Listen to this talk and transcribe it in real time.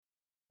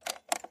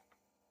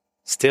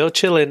Still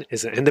Chillin'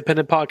 is an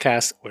independent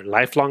podcast where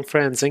lifelong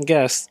friends and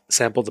guests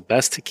sample the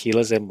best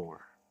tequilas and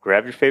more.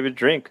 Grab your favorite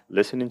drink,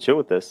 listen and chill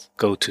with us.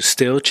 Go to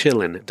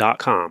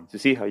stillchillin.com to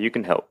see how you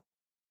can help.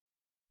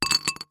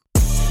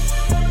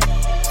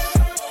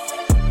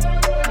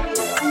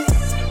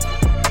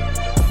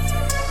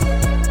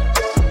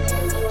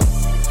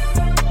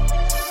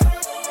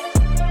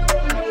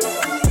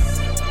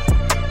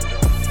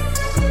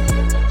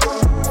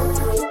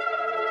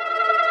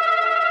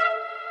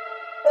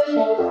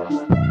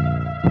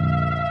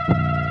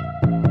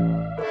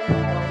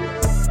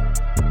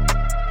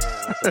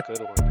 That's a good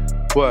one.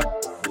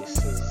 What? This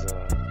is,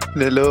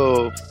 The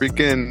little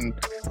freaking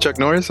Chuck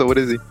Norris, or what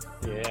is he?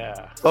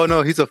 yeah. Oh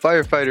no, he's a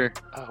firefighter.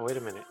 Oh, wait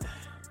a minute.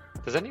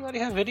 Does anybody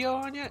have video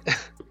on yet?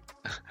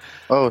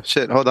 Oh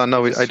shit, hold on,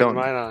 no, I don't.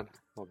 Mine on.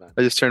 Hold on.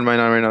 I just turned mine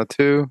on right now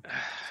too.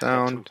 Got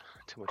Sound.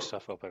 Too much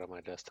stuff open on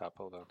my desktop.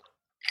 Hold on.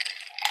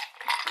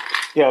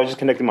 Yeah, I was just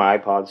connecting my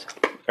AirPods.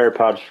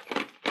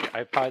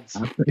 iPods.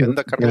 ¿Qué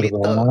onda,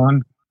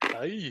 Carmelita?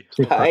 Ay.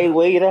 Ay,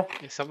 güey, mira.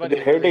 Somebody.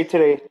 The hair day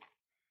today.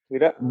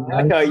 Mira.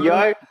 Ay,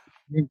 ay.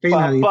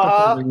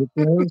 Papá.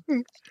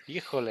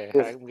 Híjole,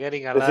 I'm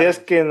getting a lot Decías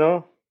of que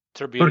no.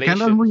 Porque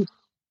tribulation.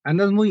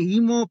 andas muy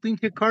emo,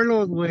 pinche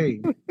Carlos,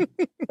 güey.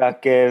 Para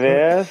que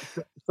veas.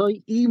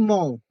 Soy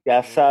emo.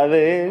 Ya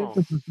sabes. No.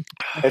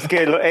 Es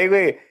que,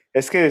 güey.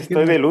 Es que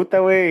estoy de luta,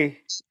 güey.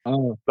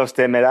 Oh. Los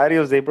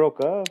Temerarios, they broke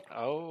up.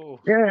 Oh.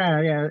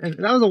 Yeah.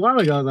 That was a while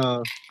ago,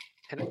 though.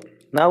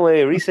 No,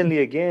 güey. Recently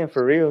again,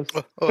 for real.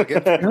 Oh,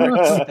 again?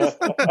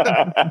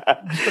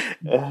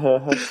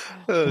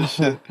 Oh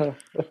shit.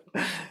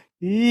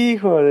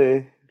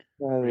 Híjole.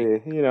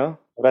 You know.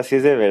 Ahora sí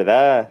es de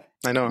verdad.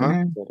 I know,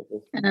 huh?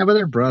 Yeah, but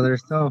they're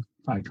brothers, so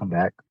I'll come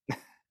back.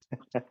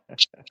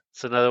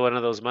 It's another one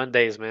of those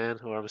Mondays, man,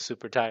 where I'm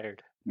super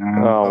tired.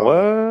 Oh,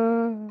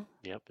 what?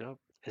 Yep.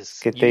 It's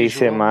 ¿Qué te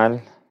hice usual.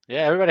 mal?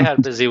 Yeah, everybody had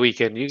a busy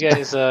weekend. You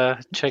guys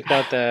checked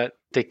out that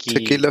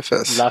Tequila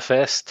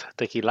Fest.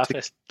 Tequila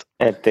Fest.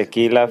 El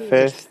Tequila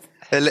Fest.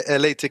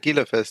 LA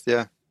Tequila Fest,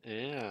 yeah.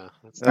 Yeah,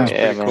 that's That's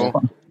Yeah, pretty man.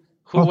 cool.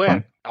 Who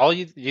went? All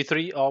you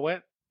three all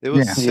went? It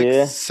was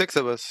Yeah. six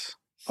of us.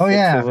 Oh, Six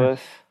yeah. of us.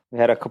 We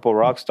had a couple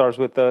rock stars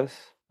with us.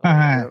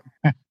 Uh-huh.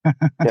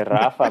 De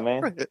Rafa,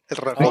 man. El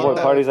Homeboy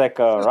Rafita. party's like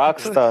a rock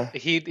star.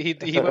 He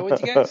went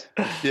with you guys?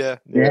 Yeah.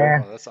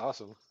 Yeah. Oh, that's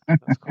awesome.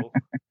 That's cool.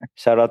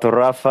 Shout out to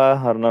Rafa.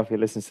 I don't know if he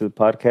listens to the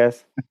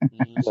podcast,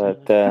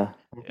 but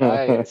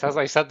It sounds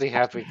like something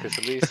happened because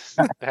at least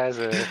it has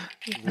a.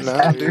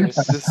 Nah, dude.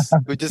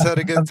 We just had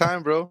a good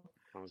time, bro.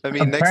 I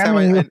mean, next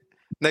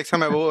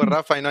time I go with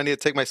Rafa, I know I need to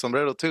take my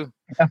sombrero too.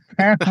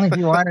 Apparently,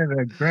 you wanted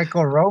a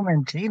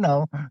Greco-Roman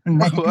chino.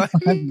 What?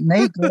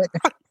 Naked.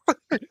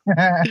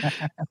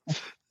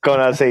 con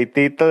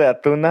aceitito de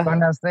atuna.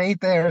 Con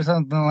aceite or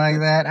something like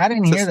that. I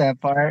didn't hear that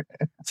part.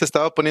 Se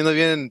estaba poniendo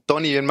bien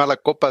Tony, bien mala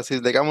copa. Así,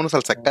 digámonos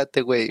al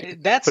zacate,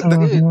 güey.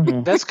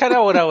 That's kind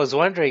of what I was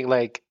wondering.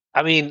 Like,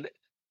 I mean,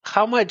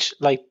 how much?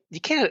 Like, you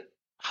can't.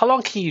 How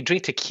long can you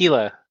drink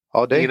tequila?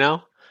 All day? You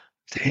know.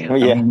 Damn.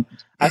 Yeah,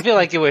 I feel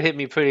like it would hit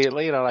me pretty,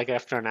 like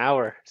after an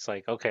hour. It's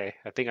like, okay,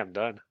 I think I'm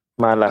done.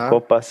 mala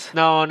copas.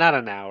 No, not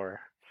an hour.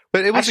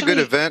 But it was a good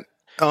Actually- event.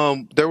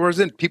 There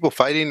wasn't people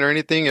fighting or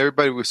anything.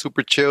 Everybody was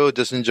super chill,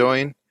 just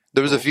enjoying.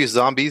 There was a few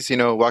zombies,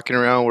 walking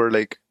around where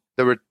like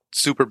they were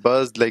super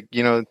buzzed, like,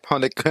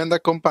 like, ¿qué onda,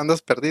 compa?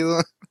 ¿Andas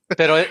perdido?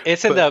 Pero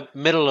it's in the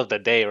middle of the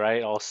day,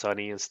 right? All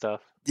sunny and stuff.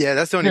 Yeah,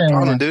 that's the only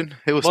problem, dude.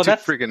 It was Well, too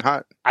that's- freaking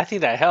hot. I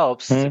think that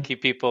helps to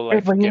keep people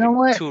like But you know getting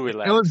what? too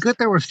relaxed. It was good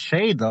there was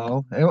shade,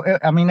 though.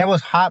 I mean, it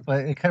was hot,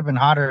 but it could have been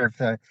hotter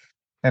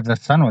if the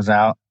sun was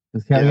out.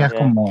 Yeah.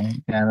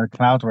 The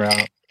clouds were out.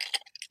 It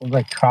was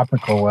like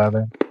tropical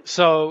weather.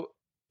 So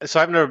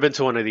I've never been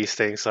to one of these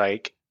things.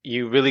 Like,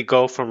 you really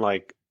go from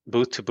like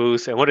booth to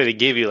booth, and what do they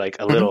give you? Like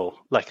a little,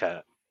 like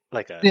a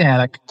Yeah,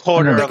 like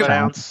quarter Like of an a-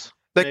 ounce.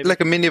 Maybe?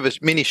 Like a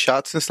mini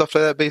shots and stuff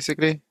like that,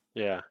 basically.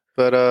 Yeah,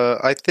 But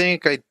I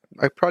think I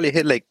probably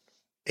hit like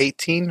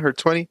 18 or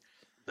 20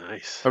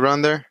 nice.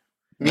 around there.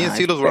 Me and Nice.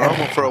 Silos were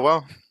almost for a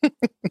while.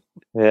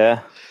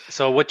 Yeah.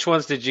 So which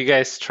ones did you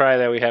guys try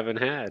that we haven't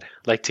had?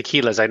 Like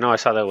tequilas. I know I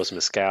saw that was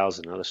mezcals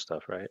and other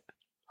stuff, right?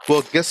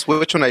 Well, guess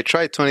which one I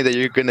tried, Tony, that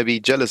you're going to be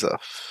jealous of.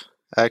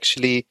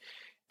 Actually,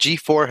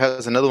 G4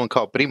 has another one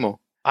called Primo.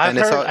 I've And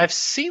it's heard. all- I've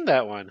seen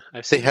that one.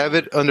 They have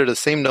it under the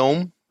same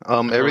gnome,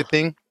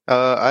 everything.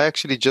 I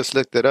actually just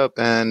looked it up,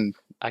 and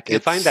I can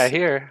find that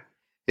here.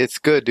 it's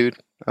good, dude.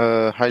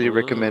 Highly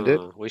recommend it.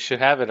 Oh, we should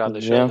have it on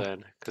the show Yeah.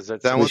 then, because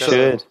that's That We one's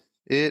should.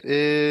 It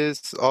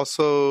is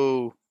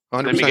also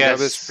 100% Let me guess.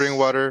 agave spring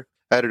water,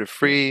 additive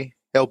free.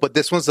 Oh, but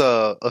this one's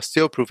a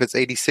steel proof. It's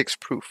 86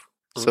 proof.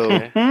 So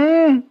Okay.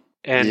 Mm.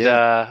 And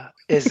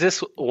is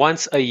this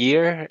once a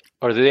year,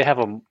 or do they have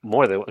a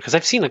more than? Because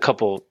I've seen a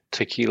couple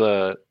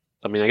tequila.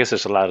 I mean, I guess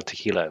there's a lot of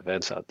tequila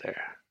events out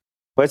there.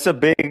 But it's a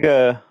big,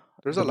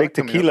 there's a big lot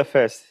coming tequila up.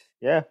 fest.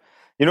 Yeah.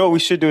 You know what we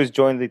should do is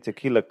join the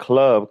tequila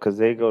club because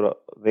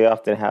they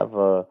often have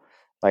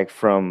like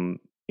from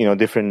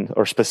different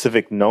or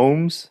specific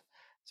gnomes.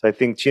 So I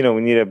think we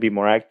need to be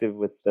more active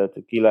with the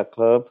tequila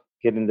club.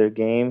 get in their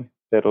game.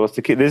 Pero this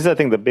is, I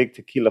think, the big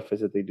tequila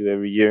fest that they do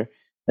every year.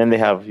 Then they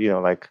have,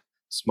 like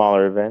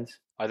smaller events.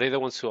 Are they the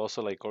ones who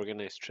also like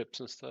organize trips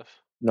and stuff?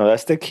 No,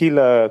 that's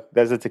tequila.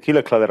 That's the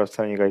tequila club that I was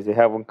telling you guys. They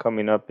have one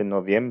coming up in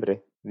Noviembre.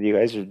 You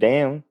guys are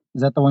down.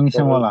 Is that the one you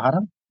said in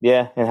Guadalajara?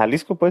 Yeah, in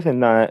Jalisco, pues,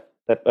 in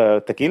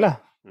tequila.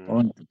 Oh,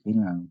 in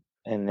tequila.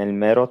 En el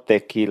mero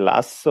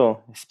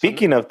tequilazo.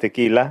 Speaking of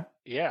tequila,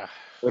 yeah,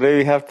 what do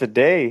we have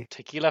today?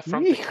 Tequila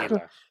from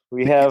tequila.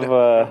 We have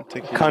a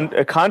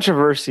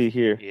controversy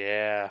here.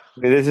 Yeah,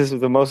 this is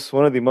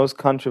one of the most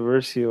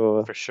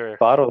controversial for sure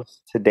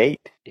bottles to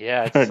date.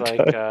 Yeah, it's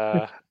like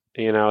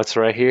it's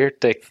right here,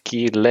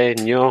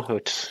 Tequileño.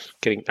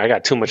 I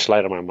got too much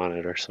light on my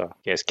monitor, so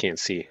you guys can't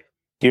see.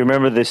 Do you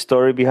remember the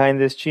story behind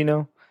this,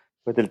 Chino?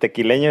 With el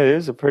Tequileño, it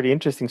was a pretty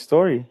interesting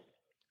story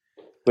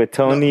with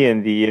Tony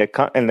and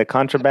the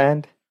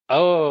contraband.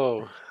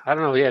 Oh, I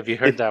don't know. Yeah, have you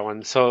heard that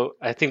one? So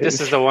I think this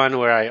is the one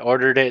where I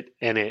ordered it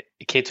and it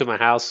came to my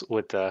house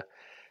with the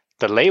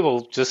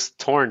label just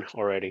torn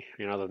already.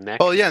 The neck.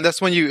 Oh yeah, and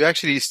that's when you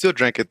actually still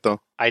drank it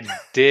though. I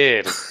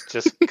did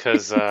just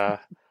because I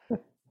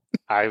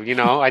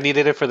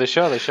needed it for the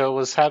show. The show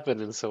was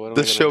happening, so what am I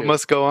gonna show do?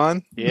 Must go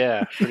on.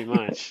 Yeah, pretty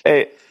much.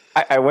 Hey,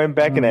 I went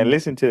back and I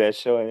listened to that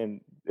show,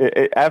 and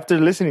after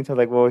listening to it,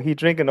 like, well, he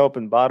drank an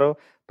open bottle,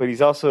 but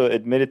he's also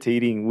admitted to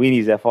eating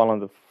weenies that fall on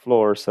the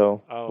floor,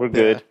 so we're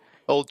good. Yeah.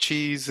 Old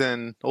cheese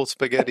and old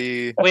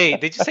spaghetti. Wait,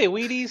 did you say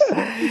Wheaties?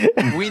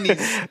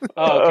 Weenies.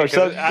 Oh, okay,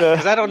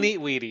 because I don't eat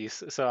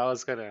Wheaties, so I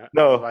was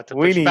about to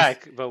push weenies.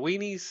 Back. But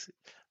Weenies...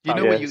 You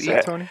know what you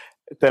eat, Tony?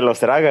 Te los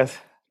tragas.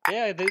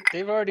 Yeah,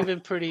 they've already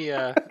been pretty...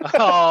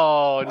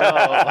 Oh, no.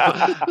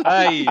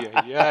 Ay,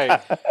 ay.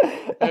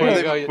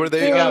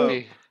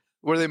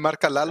 Were they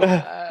Marca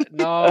Lalo?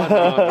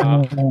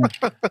 No.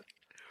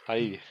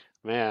 Ay,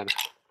 man.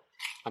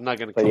 I'm not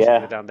going to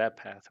continue down that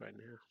path right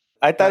now.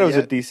 I thought it was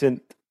a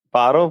decent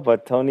bottle,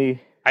 but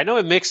Tony... I know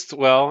it mixed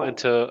well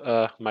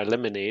into my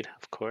lemonade,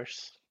 of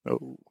course.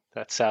 Oh.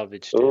 That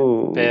salvaged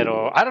it.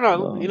 Pero, I don't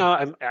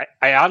know.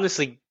 I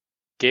honestly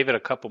gave it a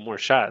couple more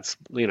shots,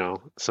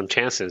 some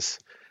chances.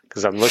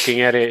 Because I'm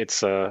looking at it,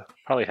 it's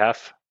probably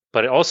half.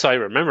 But also, I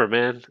remember,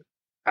 man,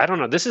 I don't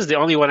know. This is the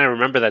only one I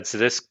remember that's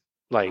this,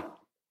 like,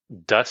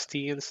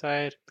 dusty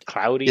inside,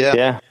 cloudy.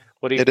 Yeah.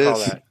 What do you call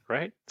that,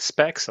 right?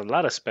 Specks, a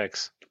lot of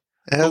specks.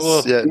 It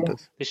does.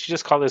 They should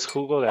just call this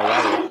jugo de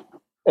agave.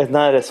 It's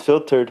not as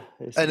filtered.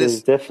 It's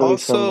definitely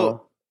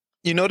also,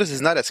 you notice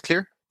it's not as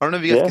clear. I don't know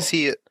if you guys can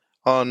see it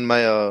on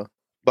my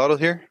bottle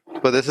here,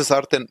 but this is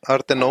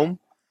Artenom.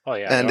 Oh,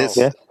 yeah. And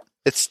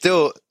it's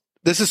still...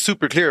 This is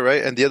super clear,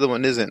 right? And the other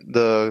one isn't.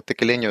 The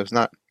Tequileño is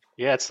not.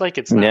 Yeah, it's like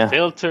it's not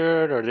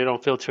filtered, or they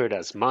don't filter it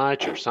as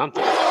much, or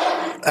something.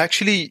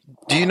 Actually,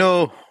 do you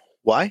know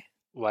why?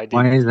 Why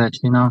is that,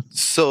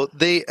 So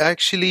they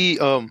actually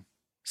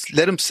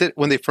let them sit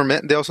when they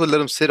ferment. They also let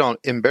them sit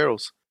in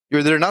barrels.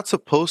 They're not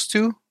supposed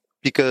to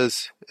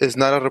because it's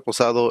not a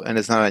reposado and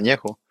it's not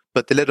añejo.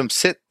 But they let them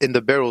sit in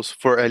the barrels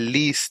for at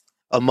least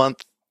a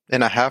month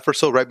and a half or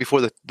so, right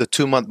before the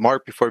 2-month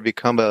mark before it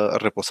become a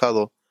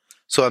reposado.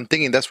 So I'm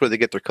thinking that's where they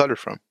get their color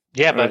from.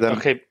 Yeah, but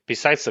okay,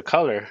 besides the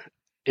color,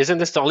 isn't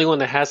this the only one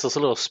that has those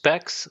little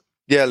specks?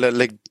 Yeah,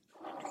 like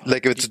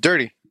if it's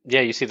dirty. Yeah,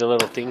 you see the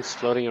little things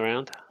floating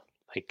around?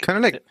 Kind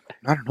of like,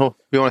 I don't know,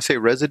 we want to say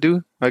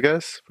residue, I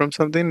guess, from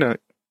something. I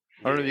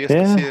don't know if you guys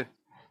can see it.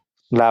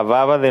 La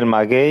baba del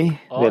maguey,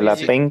 de la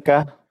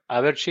penca.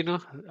 A ver, Chino,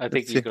 I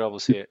think you could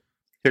almost see it.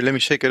 Here, let me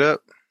shake it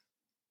up.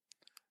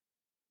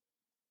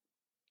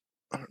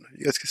 I don't know if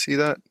you guys can see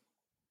that.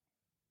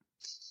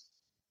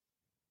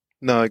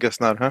 No, I guess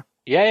not, huh?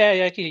 Yeah,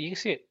 you can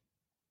see it.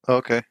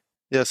 Okay.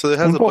 Yeah, so it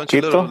has a bunch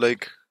of little,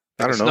 like,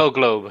 I don't know. Snow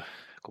globe.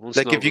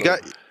 Like if you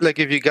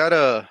got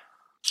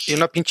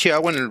una pinche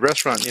agua in a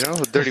restaurant,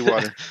 with dirty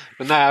water.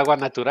 Una agua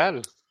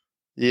natural.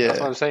 Yeah. That's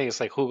what I'm saying. It's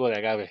like jugo de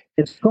agave.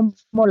 Es como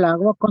el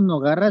agua cuando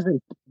agarras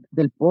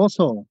del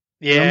pozo.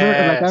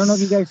 Yeah. Like, I don't know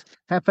if you guys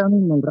have found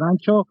in el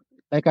rancho.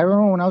 Like, I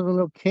remember when I was a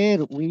little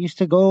kid, we used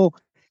to go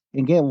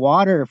and get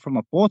water from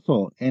a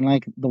pozo. And,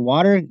 like, the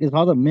water is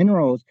all the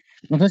minerals.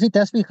 No sé si te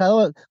has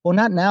fijado, well,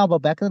 not now, but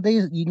back in the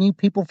days, you knew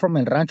people from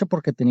el rancho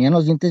porque tenían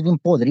los dientes bien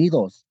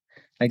podridos.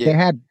 Like, they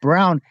had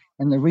brown.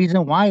 And the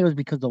reason why was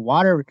because the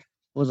water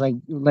was,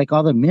 like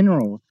all the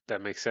minerals.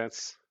 That makes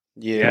sense.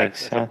 Yeah. I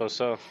suppose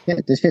so. Yeah,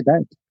 this shit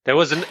does.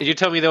 You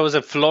tell me there was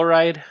a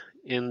fluoride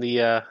in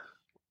the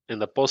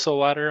pozo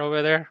water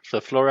over there? The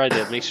fluoride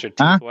that makes your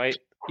teeth white?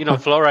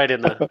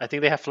 Fluoride I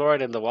think they have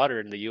fluoride in the water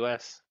in the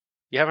U.S.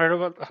 You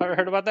haven't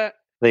heard about that?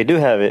 They do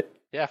have it.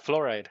 Yeah,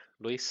 fluoride,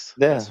 Luis.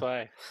 Yeah. That's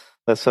why.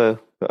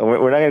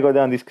 We're not going to go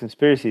down these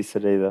conspiracies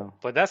today, though.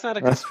 But that's not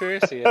a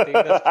conspiracy. I think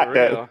that's for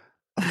real.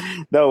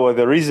 No, well,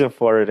 the reason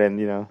for it, and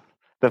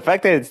the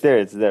fact that it's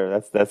there.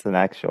 That's an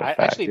actual fact.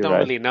 I actually don't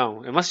really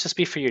know. It must just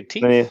be for your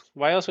teeth.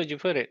 Why else would you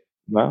put it?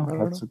 No,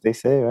 that's what they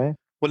say, right?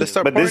 Well, let's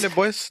start pouring it,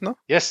 boys. No.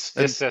 Yes,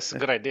 that's a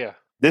good idea.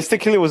 This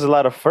tequila was a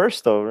lot of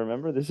first, though.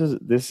 Remember,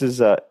 this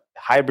is a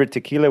hybrid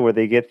tequila where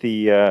they get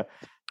the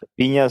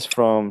piñas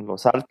from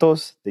Los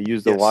Altos. They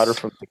use the water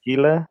from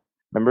tequila.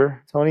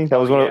 Remember, Tony? That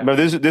was one. Remember,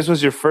 this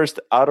was your first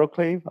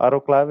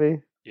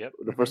autoclave. Yep.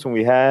 The first one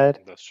we had.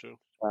 That's true.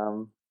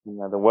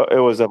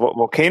 It was a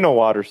volcano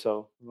water,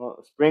 so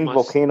spring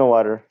volcano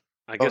water.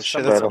 I guess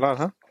shit, that's a lot,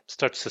 huh?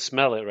 Starts to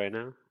smell it right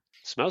now.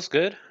 Smells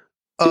good.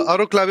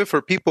 Autoclave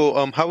for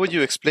people. How would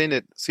you explain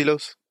it,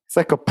 Silos? It's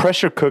like a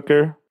pressure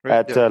cooker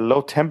at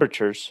low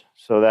temperatures.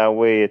 So that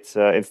way, it's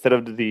instead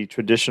of the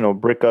traditional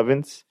brick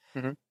ovens,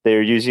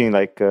 they're using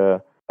like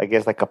I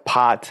guess like a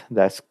pot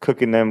that's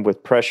cooking them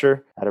with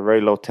pressure at a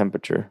very low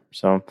temperature.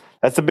 So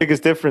that's the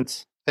biggest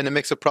difference. And it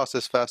makes the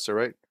process faster,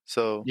 right?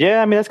 So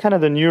yeah, I mean that's kind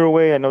of the newer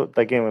way. I know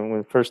again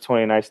when first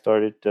Tony and I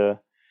started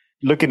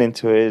looking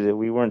into it,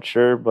 we weren't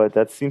sure, but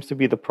that seems to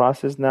be the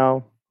process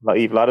now.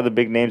 A lot of the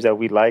big names that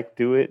we like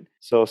do it.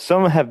 So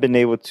some have been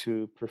able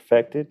to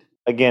perfect it.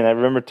 Again, I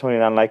remember Tony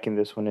not liking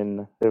this one,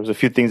 and there was a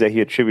few things that he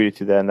attributed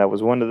to that, and that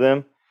was one of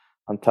them,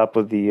 on top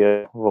of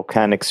the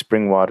volcanic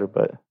spring water.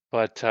 But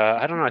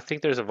I don't know. I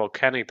think there's a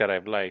volcanic that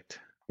I've liked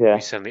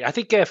recently. I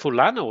think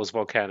Fulano was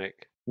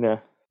volcanic. Yeah.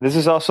 This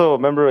is also,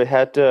 remember, it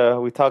had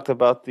we talked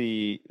about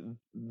the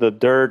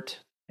dirt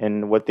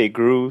and what they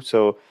grew.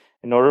 So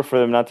in order for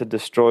them not to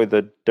destroy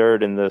the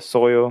dirt and the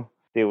soil,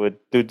 they would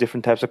do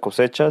different types of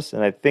cosechas.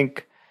 And I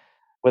think,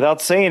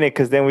 without saying it,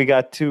 because then we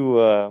got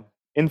too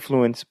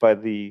influenced by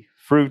the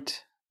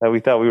fruit that we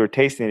thought we were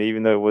tasting it,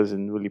 even though it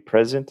wasn't really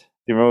present. Do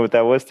you remember what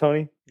that was,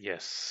 Tony?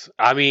 Yes.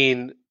 I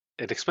mean,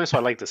 it explains why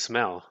I like the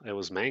smell. It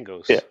was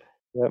mangoes. Yeah,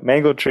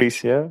 mango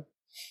trees, yeah.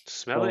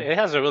 Smell it? It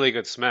has a really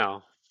good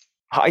smell.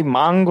 Ay,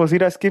 mangos,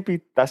 mira, Skippy,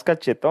 estás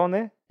cachetón,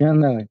 ¿eh? ¿Qué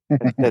onda, güey?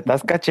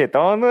 Estás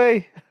cachetón,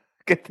 güey.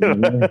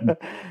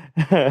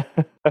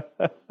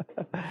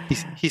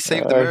 He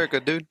saved America,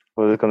 dude.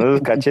 Pues con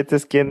esos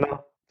cachetes, ¿quién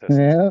no?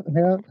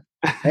 Yep.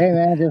 Hey,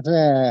 man, just,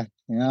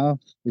 you know,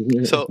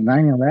 it's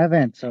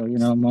 9/11, so, you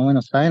know, moment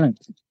of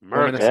silence.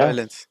 Moment of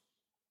silence.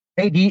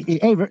 Hey,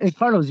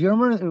 Carlos, you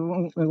remember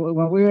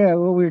what we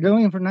were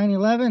doing for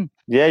 9/11?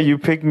 Yeah, you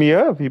picked me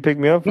up. You picked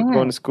me up for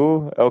going to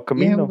school, El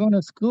Camino. Yeah, we're going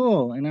to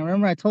school. And I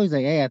remember I told you,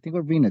 like, hey, I think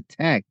we're being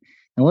attacked.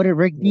 And what did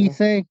Rick D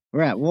say?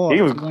 We're at war.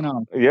 He was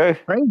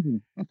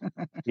crazy.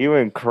 He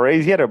went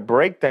crazy. He had a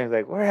breakdown. He's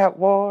like, we're at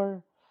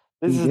war.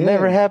 This has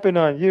never happened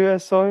on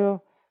U.S.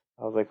 soil.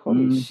 I was like,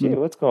 holy shit,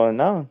 what's going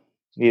on?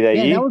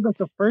 That was like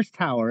the first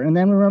tower. And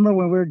then remember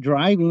when we were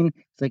driving,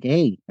 it's like,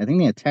 hey, I think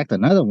they attacked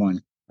another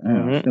one.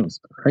 It was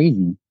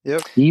crazy.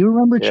 Yep. Do you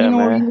remember, Chino,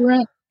 where you were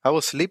at? I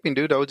was sleeping,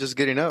 dude. I was just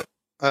getting up.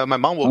 My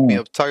mom woke me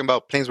up talking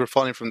about planes were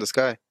falling from the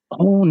sky.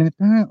 Oh,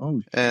 neta?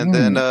 Oh, and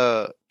then,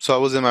 so I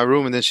was in my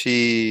room, and then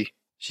she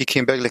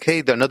came back like,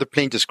 hey, another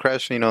plane just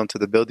crashed, into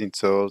the building.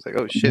 So I was like,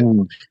 oh, shit.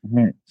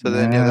 So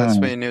then, that's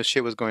when you knew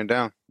shit was going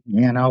down.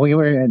 Yeah, no, we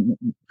were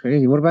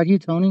crazy. What about you,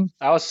 Tony?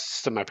 I was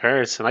just at my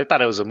parents, and I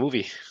thought it was a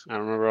movie. I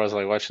remember I was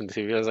like watching the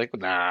TV. I was like,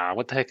 nah,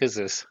 what the heck is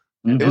this?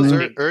 It was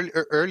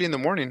early in the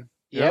morning.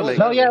 Yeah, it was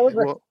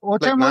like,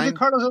 what time was it,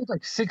 Carlos? It was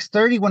like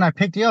 6:30 when I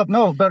picked you up.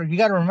 No, but you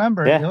got to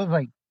remember, it was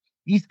like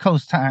East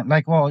Coast time.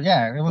 Like, it was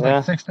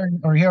like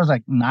 6:30, or here it was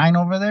like 9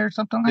 over there,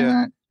 something like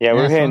that. Yeah,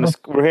 we're heading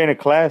to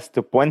class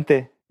to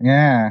Puente.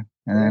 Yeah,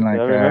 and then I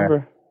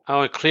remember.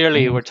 Oh, and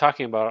clearly we're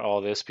talking about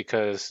all this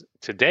because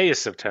today is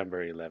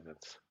September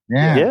 11th.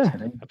 Yeah.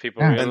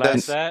 People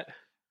realize that.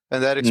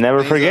 And that explains,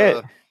 never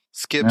forget.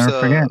 Skip's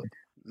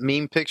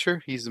meme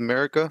picture. He's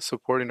America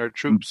supporting our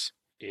troops.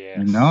 Yeah,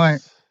 you know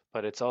it.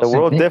 But it's also the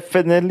world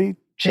definitely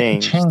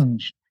changed.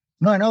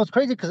 No, I know it's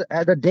crazy because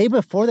the day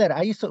before that,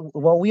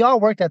 we all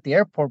worked at the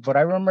airport, but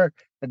I remember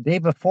the day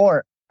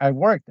before I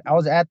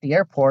was at the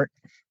airport,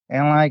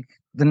 and like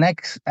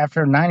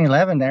after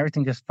 9/11,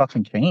 everything just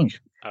fucking changed.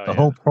 The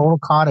whole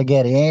protocol to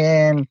get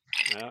in,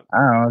 I don't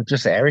know,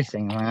 just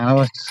everything, man. It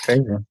was just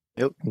crazy.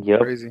 Yep.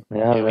 Crazy.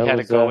 Yeah, we had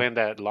to go in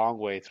that long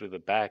way through the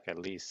back at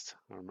least,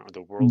 or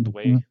the world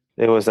way.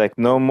 It was like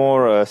no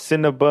more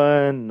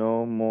Cinnabon,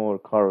 no more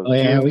Carlos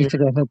Jr. We used to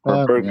go hook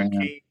up. Burger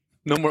King.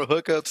 No more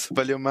hookups,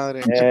 valió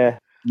madre. Yeah,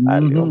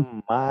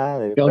 valió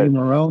madre. Jody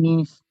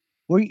Maroney's.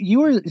 You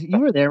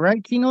were there,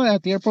 right, Kino,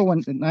 at the airport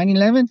when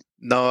 9/11?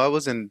 No, I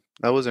wasn't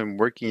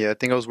working yet. I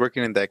think I was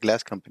working in that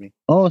glass company.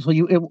 Oh, so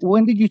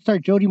when did you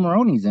start Jody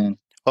Maroney's then?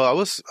 Oh, I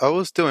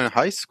was still in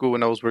high school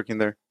when I was working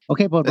there.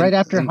 Okay, but right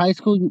after high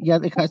school,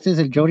 it says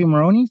at Jody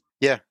Maroney's?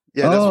 Yeah,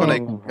 that's when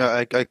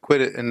I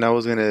quit it and I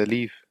was gonna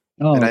leave.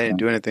 And I didn't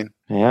do anything.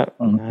 Yeah.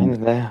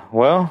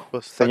 Well,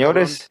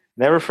 señores,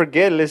 never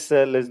forget. Let's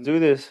do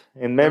this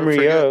in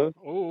memory of.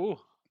 Ooh.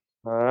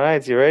 All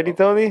right, you ready,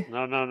 Tony?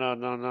 No.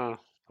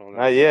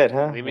 Not yet,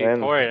 huh? Let me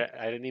pour it.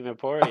 I didn't even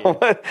pour it yet.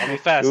 I'll be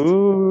fast.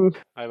 Ooh,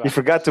 you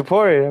forgot to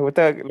pour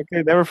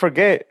it. Never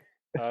forget.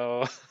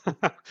 Oh,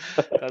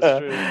 that's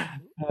true.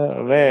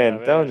 Oh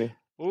man, Tony.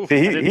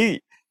 See,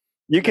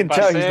 you can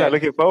tell he's not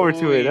looking forward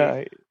to it.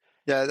 Huh?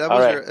 Yeah,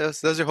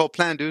 that's your whole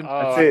plan, dude.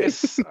 I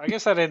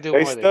guess I didn't do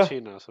more than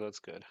Chino, so that's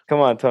good. Come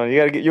on, Tony.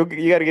 You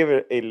gotta give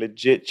it a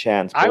legit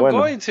chance. I'm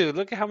going to.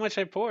 Look at how much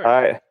I poured.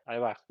 All right.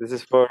 This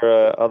is for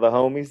all the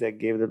homies that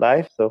gave their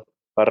life. So,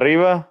 para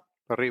arriba.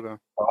 Para arriba.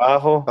 Para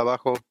abajo. Para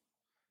abajo.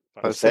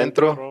 Para el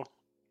centro.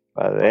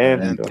 Para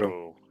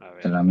adentro.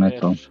 De la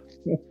Metro.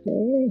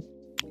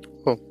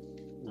 Oh,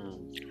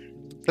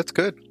 that's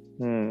good.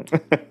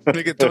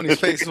 Look at Tony's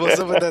face. What's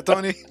up with that,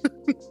 Tony?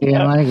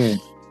 Yeah, I like it.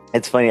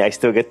 It's funny. I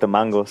still get the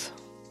mangoes.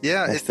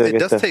 Yeah, I it still get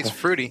does the- taste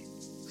fruity.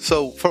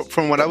 So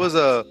from what I was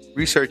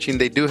researching,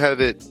 they do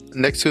have it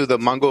next to the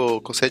mango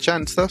cosecha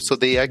and stuff. So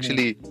they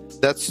actually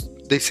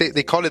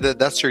they call it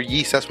that's your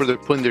yeast. That's where they're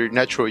putting their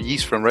natural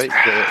yeast from, right?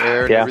 The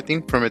air and Yeah.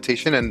 everything,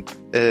 fermentation, and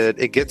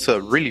it gets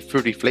a really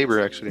fruity flavor.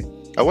 Actually,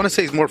 I want to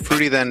say it's more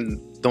fruity than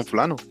Don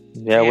Fulano.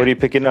 Yeah, what are you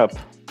picking up?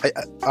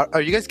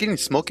 Are you guys getting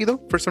smoky though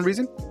for some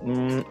reason?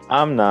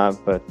 I'm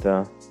not, but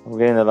I'm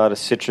getting a lot of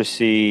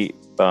citrusy,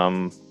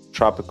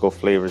 tropical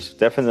flavors.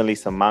 Definitely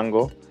some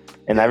mango.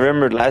 And I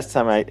remember last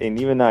time, and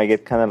even now I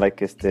get kind of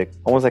like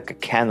almost like a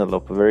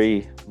cantaloupe, a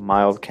very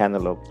mild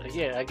cantaloupe.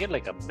 Yeah, I get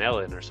like a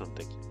melon or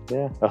something.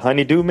 Yeah, a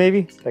honeydew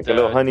maybe, like a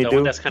little The honeydew.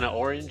 one that's kind of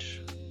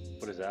orange.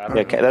 What is that? I don't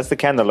Yeah, know. that's the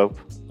cantaloupe.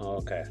 Oh,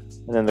 okay.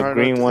 And then the I don't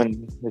green know.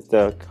 one is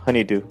the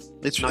honeydew.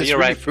 It's No, it's you're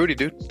really right. fruity,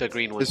 dude. The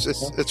green one.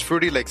 It's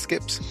fruity like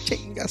Skips.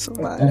 Chinga su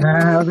I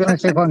madre. was going to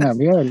say Juan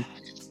Gabriel.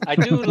 I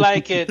do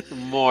like it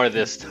more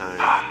this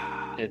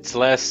time. It's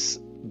less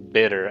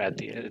bitter at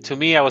the end. To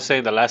me, I was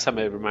saying the last time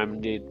it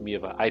reminded me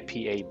of an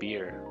IPA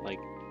beer. Like,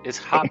 it's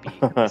hoppy.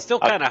 It's still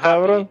kind of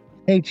hoppy.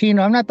 Hey,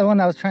 Chino, I'm not the one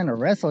that was trying to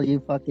wrestle you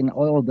fucking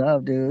oiled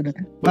up, dude.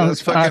 Well,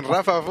 that's fucking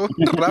Rafa. Fool.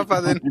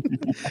 Rafa then.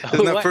 It's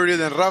not What? fruitier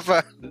than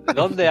Rafa.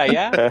 ¿Dónde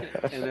allá?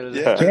 En el-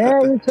 Yeah.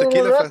 Yeah, you told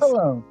Tequila Fest. wrestle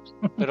him.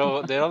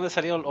 Pero, ¿de dónde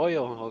salió el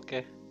hoyo?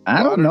 Okay.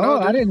 I don't know.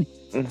 I didn't.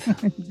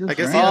 I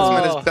guess he has him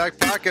in Oh. his back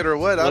pocket or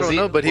what. I Was don't he-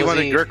 know, but he was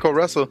wanted he- Greco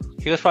wrestle.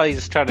 He was probably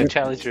just trying to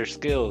challenge your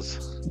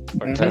skills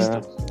or test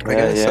them. I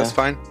guess that's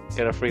fine.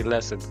 Get a free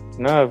lesson.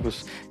 No,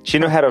 pues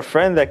Chino had a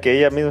friend that que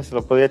ella misma se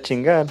lo podía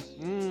chingar.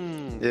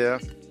 Yeah.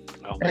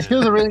 Oh, And she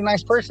was a really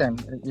nice person.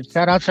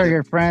 Shout out to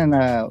your friend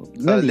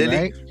Lily, Lily.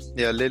 right?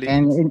 Yeah, Lily.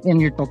 And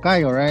your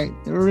tocayo, right?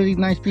 They were really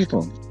nice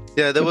people.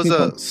 Yeah, there Good was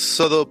people.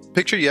 so the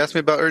picture you asked me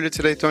about earlier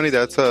today, Tony,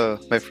 that's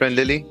my friend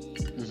Lily.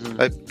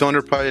 Mm-hmm. I've known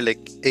her probably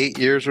like 8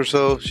 years or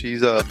so.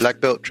 She's a black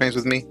belt, trains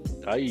with me.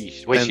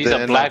 Wait, And she's a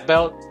then, black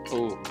belt?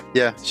 Ooh,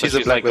 Yeah, she's a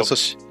she's black like belt. So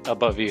she,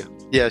 above you.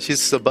 yeah,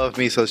 she's above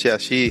me. So yeah,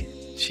 she'll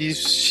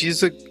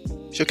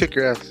kick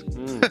your ass.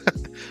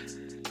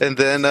 And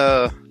then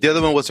the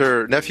other one was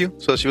her nephew.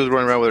 So she was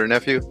running around with her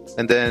nephew.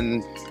 And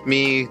then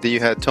me, then you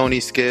had Tony,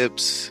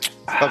 Skips.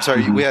 I'm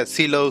sorry, we had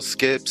CeeLo,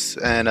 Skips,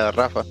 and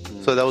Rafa.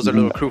 So that was our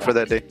little crew for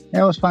that day.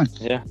 Yeah, it was fun.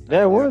 Yeah,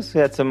 it was.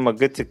 We had some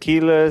good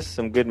tequilas,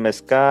 some good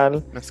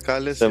mezcal,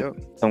 Mezcales,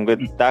 some good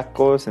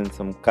tacos, and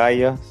some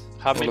callas.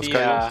 How Los many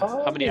Cayos.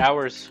 how many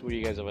hours were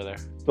you guys over there?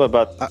 So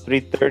about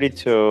 3:30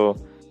 to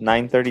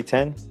 9:30,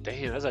 10.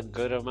 Damn, that's a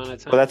good amount of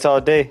time. Well, that's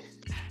all day.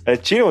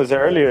 Chino was there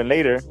earlier and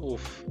later.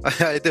 Oof.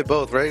 I did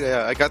both, right?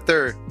 Yeah, I got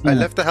there. I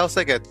left the house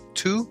like at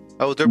 2.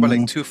 I was there by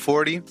like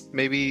 2:40,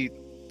 maybe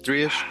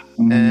 3ish,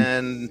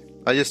 and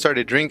I just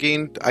started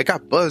drinking. I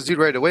got buzzed, dude,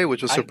 right away,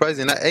 which was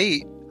surprising. I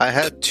ate. I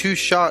had 2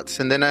 shots,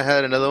 and then I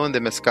had another one, the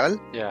mezcal,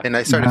 Yeah. and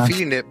I started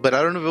feeling it. But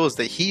I don't know if it was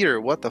the heat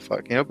or what the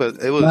fuck, you know.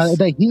 But it was.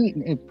 The heat,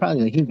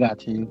 probably the heat got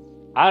to you.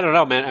 I don't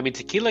know, man. I mean,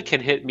 tequila can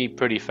hit me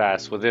pretty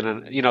fast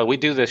within we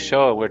do this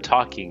show and we're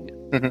talking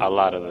a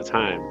lot of the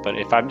time. But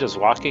if I'm just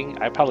walking,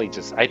 I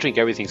drink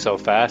everything so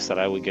fast that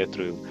I would get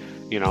through,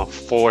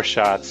 4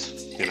 shots,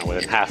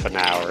 within half an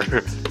hour,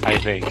 I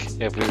think,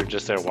 if we were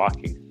just there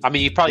walking. I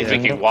mean, you're probably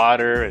drinking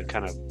water and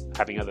kind of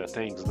having other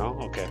things, no?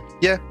 Okay.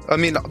 Yeah, I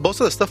mean, most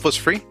of the stuff was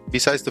free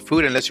besides the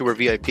food, unless you were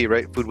VIP,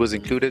 right? Food was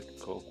included.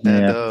 Cool.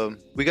 And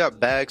we got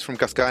bags from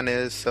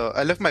Cascanes.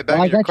 I left my bag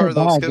I in your got car, your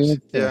though, bag, Skips.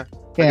 dude. Yeah.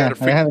 Yeah,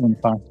 I have it in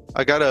the car.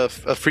 I got a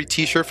free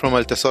T-shirt from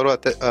El Tesoro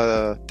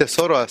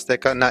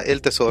Azteca, not El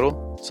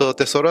Tesoro. So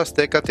Tesoro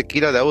Azteca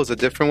Tequila, that was a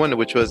different one,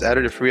 which was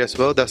additive free as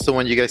well. That's the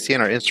one you guys see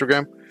on our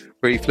Instagram,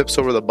 where he flips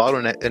over the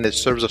bottle and it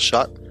serves a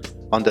shot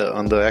on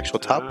the actual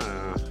top.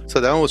 Ah.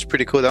 So that one was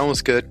pretty cool. That one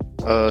was good.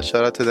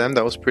 Shout out to them.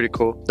 That was pretty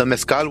cool. The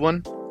mezcal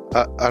one,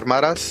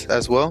 Armaras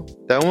as well.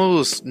 That one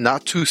was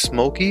not too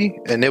smoky,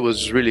 and it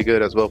was really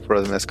good as well for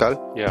the mezcal.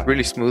 Yeah.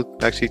 Really smooth,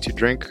 actually, to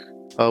drink.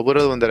 What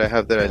other one that I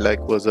have that I like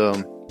was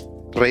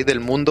Rey del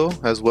Mundo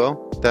as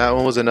well. That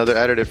one was another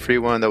additive free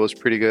one that was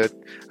pretty good.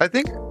 I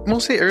think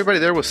mostly everybody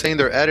there was saying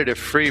they're additive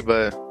free,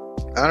 but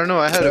I don't know.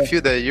 I had a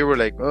few that you were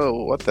like,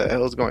 oh, what the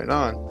hell is going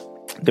on?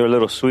 They're a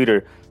little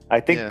sweeter. I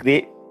think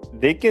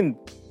they can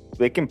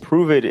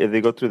prove it if they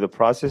go through the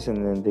process, and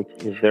then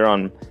if they're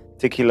on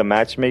Tequila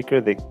Matchmaker,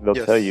 they'll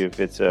tell you if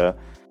it's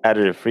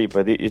additive free.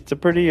 But it's a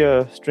pretty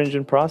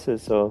stringent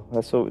process. So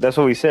that's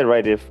what we said,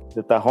 right? If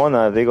the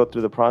Tajona, they go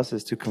through the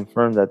process to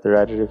confirm that they're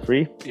additive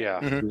free. Yeah.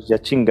 Pues ya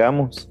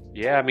chingamos.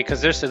 Yeah, I mean,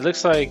 because it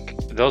looks like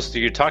those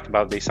you're talking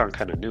about, they sound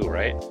kind of new,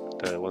 right?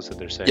 The ones that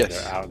they're saying they're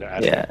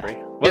additive free.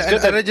 Well, it's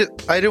good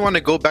that- I didn't want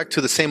to go back to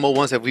the same old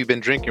ones that we've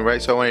been drinking,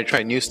 right? So I wanted to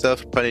try new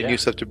stuff, probably new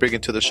stuff to bring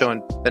into the show,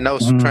 and I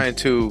was trying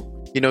to,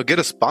 get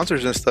us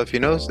sponsors and stuff,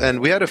 And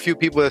we had a few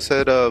people that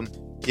said,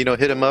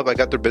 hit them up. I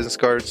got their business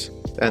cards,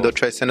 and they'll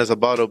try to send us a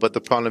bottle. But the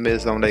problem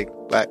is,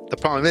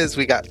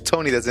 we got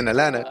Tony that's in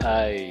Atlanta.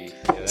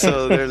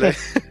 So they're like,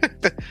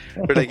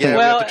 we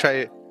have to try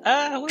it.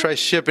 Try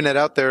shipping it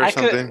out there or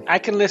something. I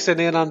can listen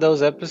in on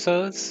those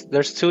episodes.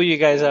 There's 2 of you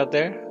guys out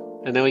there,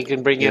 and then we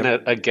can bring in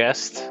a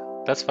guest.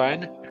 That's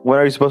fine. When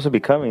are you supposed to be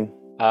coming?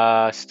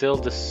 Still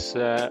this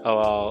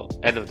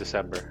end of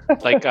December.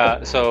 Like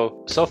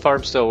so far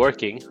I'm still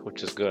working,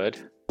 which is good.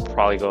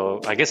 Probably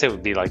go. I guess it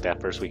would be like that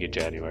first week of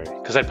January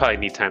because I'd probably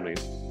need time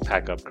to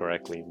pack up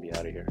correctly and be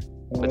out of here.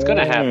 It's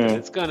gonna happen.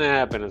 It's gonna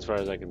happen as far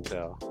as I can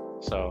tell.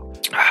 So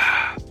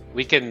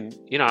we can,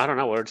 I don't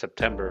know, we're in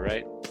September,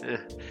 right? Yeah.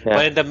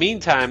 But in the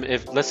meantime,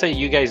 if let's say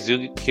you guys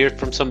do hear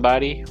from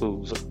somebody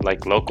who's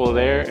like local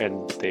there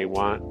and they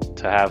want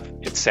to have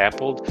it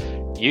sampled,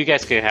 you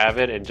guys can have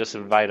it and just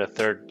invite a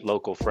third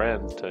local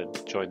friend to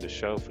join the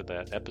show for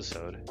that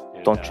episode.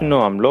 And, don't you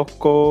know I'm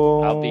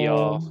loco? I'll be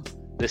all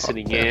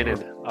listening in,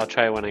 and I'll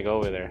try it when I go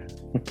over there.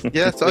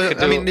 Yeah, so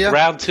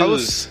round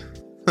 2s.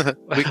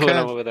 We when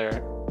I'm over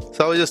there.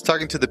 So I was just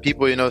talking to the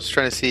people, just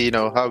trying to see,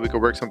 how we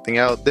could work something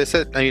out. They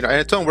said, and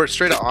I told them we're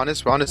straight up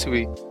honest.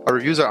 Honestly, our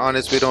reviews are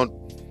honest. We don't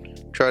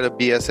try to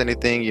BS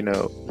anything.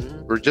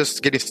 We're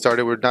just getting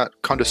started. We're not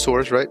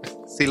connoisseurs, right?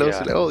 Silos,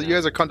 like, oh, you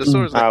guys are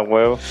connoisseurs. Like,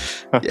 well,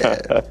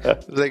 yeah,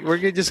 like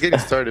we're just getting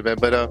started, man.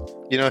 But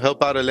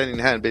help out a lending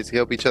hand, basically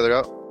help each other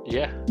out.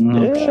 Yeah.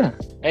 yeah.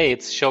 Hey,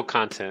 it's show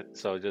content,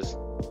 so just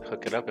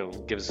hook it up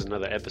and give us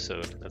another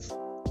episode.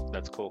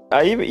 That's cool.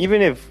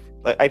 Even if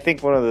I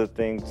think one of the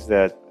things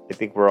that I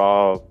think we're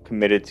all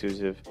committed to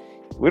is if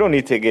we don't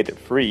need to get it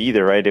free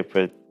either, right?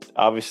 But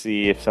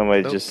obviously, if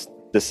somebody just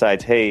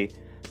decides, hey,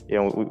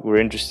 we're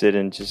interested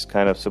in just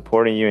kind of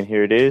supporting you, and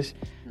here it is.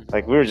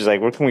 Like we were just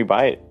like, where can we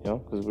buy it?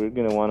 Because we're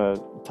gonna want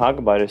to talk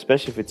about it,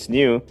 especially if it's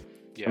new.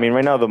 Yeah. I mean,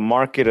 right now the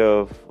market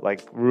of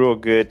like real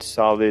good,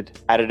 solid,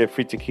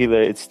 additive-free tequila,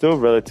 it's still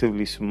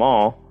relatively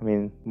small. I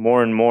mean,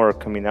 more and more are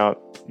coming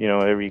out,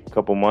 every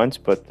couple months.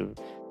 But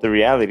the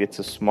reality, it's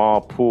a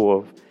small pool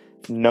of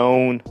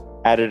known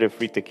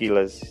additive-free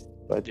tequilas.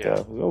 But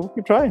we'll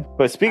keep trying.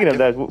 But speaking of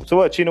that, so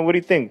what, Chino? What do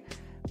you think?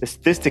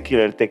 This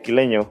tequila, el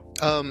Tequileño.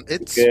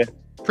 It's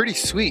pretty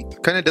sweet.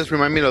 Kind of does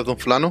remind me of Don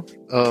Fulano.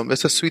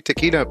 It's a sweet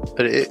tequila,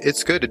 but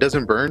it's good. It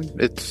doesn't burn.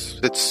 It's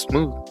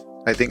smooth.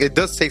 I think it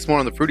does taste more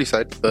on the fruity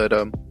side, but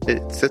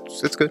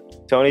it's good.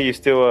 Tony, you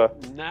still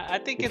I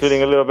think it's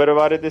feeling a little bit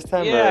about it this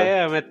time?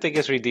 Yeah. I think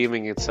it's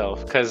redeeming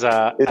itself because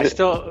I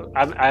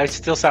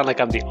still sound like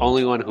I'm the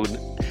only one who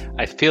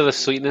I feel the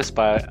sweetness,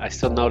 but I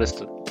still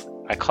notice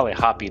I call it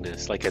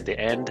hoppiness, like at the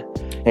end,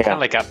 kind of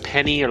like a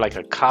penny or like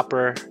a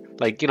copper.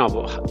 Like, you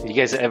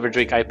guys ever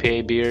drink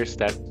IPA beers?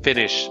 That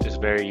finish is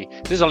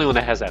this is the only one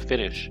that has that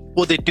finish.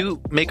 Well, they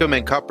do make them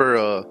in copper.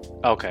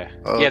 Okay.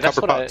 Yeah, that's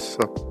copper what pots.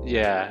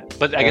 Yeah,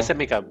 but I guess they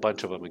make a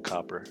bunch of them in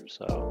copper.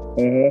 So,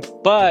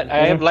 But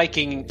I am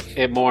liking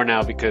it more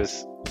now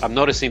because I'm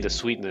noticing the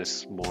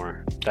sweetness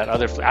more. I don't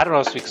know if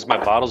it's because my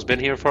bottle's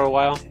been here for a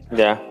while.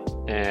 Yeah.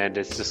 And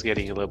it's just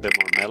getting a little bit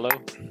more mellow.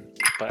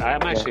 But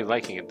I'm actually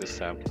liking it this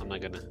time. I'm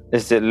not gonna.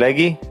 Is it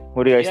leggy?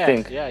 What do you guys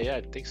think? Yeah,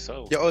 I think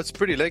so. Yeah, it's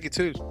pretty leggy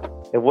too.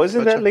 It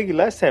wasn't that leggy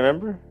last time,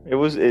 remember?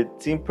 It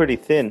seemed pretty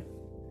thin,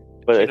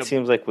 but it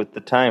seems like with the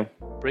time.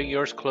 Bring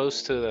yours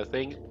close to the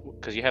thing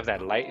because you have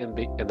that light in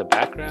the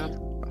background.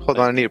 Hold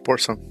on, I need to pour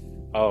some.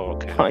 Oh,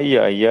 okay.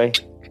 Ay.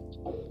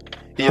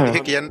 Y yo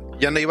dije que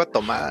ya no iba a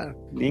tomar.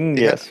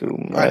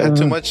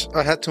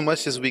 I had too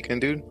much this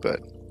weekend, dude. But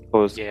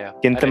pues,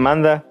 ¿quién te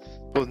manda?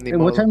 Hey,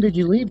 what time did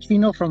you leave,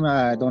 Chino, from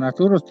Don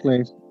Arturo's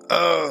place?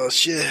 Oh,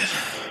 shit.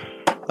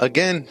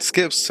 Again,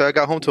 skips. So I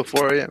got home till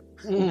 4 a.m.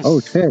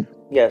 Oh, shit.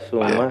 Yes,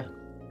 A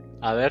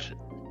ver,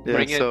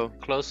 bring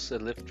it close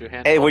and lift your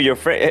hand. Hey, well, your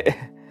friend...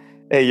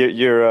 Hey,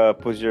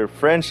 your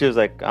friend, she was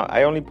like,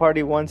 I only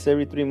party once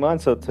every 3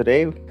 months, so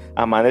today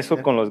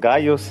amanezco con los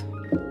gallos.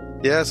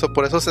 Yeah, so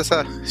por eso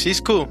Cesar,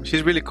 she's cool.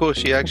 She's really cool.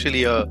 She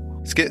actually,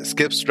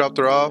 Skips dropped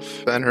her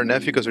off and her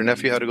nephew because her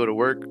nephew had to go to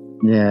work.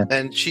 Yeah.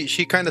 And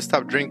she kind of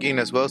stopped drinking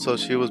as well, so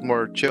she was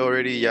more chill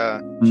already.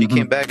 Yeah. She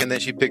came back and then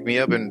she picked me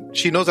up, and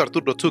she knows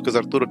Arturo too because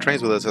Arturo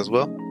trains with us as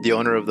well, the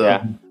owner of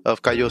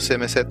of Cayo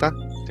CMZ.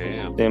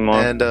 Damn.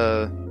 And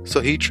so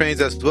he trains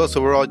as well,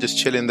 so we're all just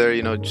chilling there,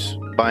 just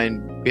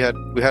buying. We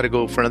had to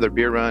go for another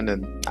beer run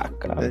and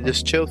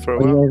just chilled for a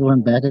while. You guys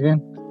went back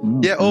again?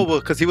 Yeah,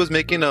 because he was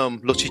making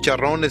los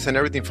chicharrones and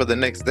everything for the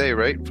next day,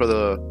 right? For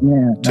the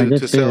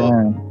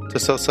to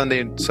sell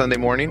Sunday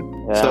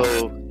morning. Yeah.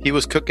 So he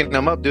was cooking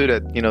them up, dude.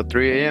 At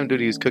 3 a.m.,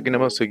 dude, he was cooking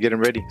them up so get them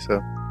ready. So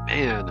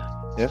man,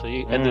 so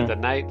you ended the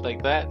night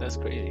like that? That's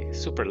crazy.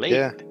 Super late.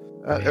 Yeah,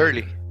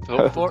 early.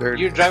 So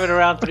you're driving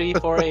around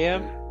 4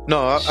 a.m. No,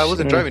 I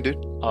wasn't driving, dude.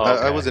 Oh,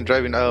 okay. I wasn't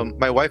driving.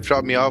 My wife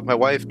dropped me off. My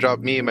wife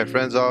dropped me and my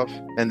friends off,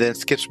 and then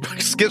Skips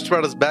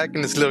brought us back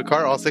in this little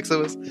car, all 6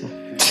 of us.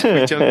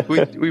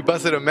 We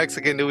busted a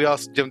Mexican, dude. We all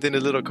jumped in the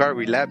little car.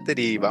 We lapped it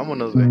y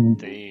vámonos, man.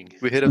 Dang.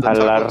 We hit up the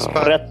taco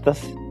spot.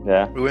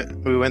 Yeah.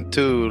 We went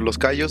to Los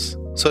Cayos.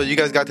 So you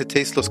guys got to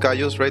taste Los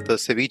Cayos, right? The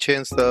ceviche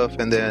and stuff,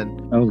 and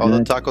then all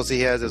the tacos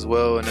he has as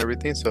well and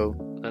everything. So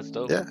that's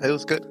dope. Yeah, it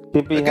was good.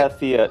 Pipi has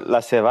the La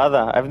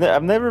Cebada.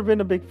 I've never been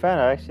a big fan.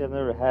 I've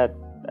never had.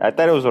 I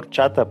thought it was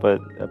horchata, but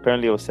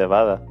apparently it was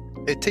cebada.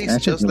 It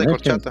tastes just like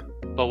horchata.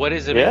 But what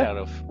is it made out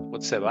of?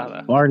 What's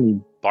cebada?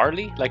 Barley.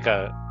 Barley? Like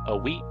a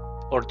wheat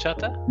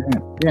horchata?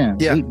 Yeah,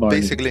 wheat barley.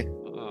 basically.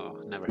 Oh,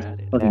 never had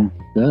it. Fucking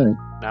good.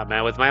 Nah,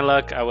 man, with my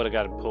luck, I would have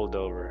gotten pulled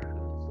over.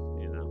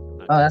 You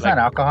know. Oh, that's like,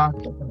 not alcohol.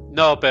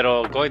 No,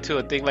 pero going to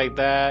a thing like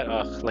that,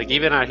 like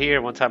even out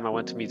here, one time I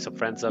went to meet some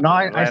friends up. No,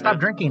 in I stopped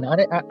drinking.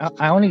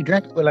 I only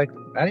drank, but like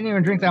I didn't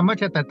even drink that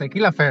much at the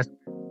tequila fest.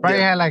 Probably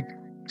had like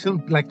two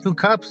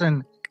cups,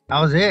 and that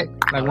was it.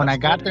 Like when I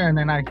got there, and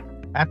then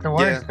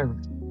afterwards.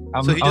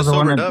 So he just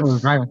sobered up.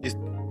 Was driving.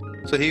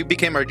 So he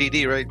became our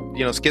DD, right?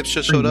 You know, Skips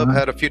just showed up,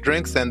 had a few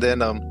drinks, and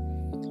then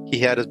he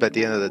had us by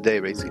the end of the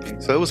day,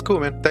 basically. So it was cool,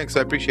 man. Thanks,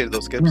 I appreciate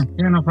those, Skips.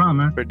 Yeah, no problem,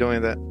 man. For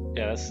doing that.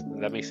 Yeah,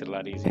 that makes it a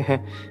lot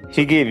easier.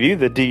 He gave you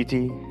the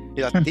DT.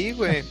 Yeah, a ti,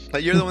 güey.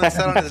 Like you're the one that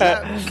sat on his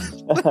lap.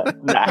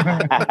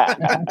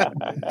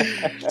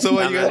 So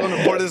what, you guys want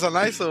to pour this on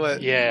ice or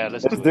what? Yeah,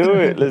 let's do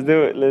it. Let's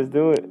do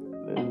it.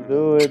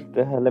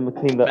 Let me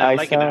clean the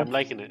ice out. I'm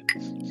liking it.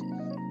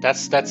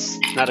 That's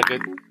not a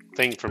good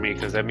thing for me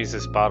because that means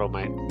this bottle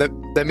might.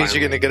 That means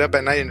you're gonna get up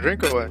at night and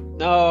drink or what?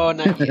 No,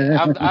 not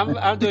yet.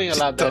 I'm doing a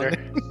lot better.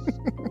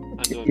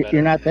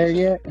 You're not there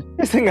yet.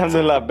 I think I'm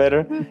doing a lot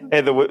better.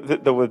 Hey,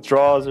 the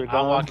withdrawals are gone.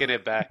 I'm walking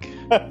it back.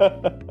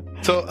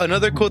 So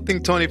another cool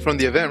thing, Tony, from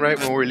the event, right?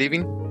 When we're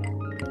leaving,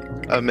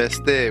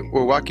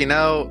 we're walking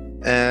out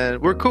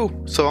and we're cool.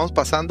 So vamos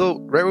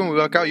pasando. Right when we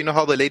walk out, you know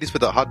how the ladies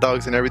with the hot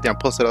dogs and everything are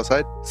posted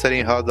outside,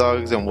 setting hot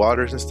dogs and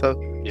waters and stuff.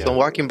 Yeah. So I'm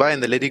walking by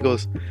and the lady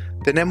goes,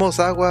 "Tenemos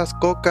aguas,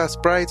 coca,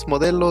 sprites,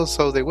 modelos."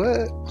 So I was like,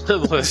 "What?"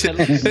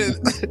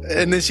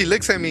 And then she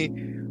looks at me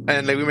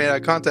and like we made eye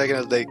contact and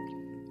I was like,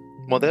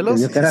 "Modelos?"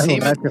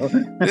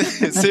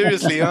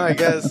 Seriously, huh? I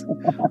guess.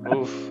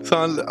 Oof. So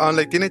I'm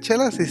like, "¿Tiene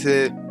chelas?" He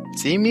said,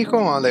 "Sí, mijo."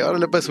 I'm like,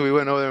 "Órale, pues." So we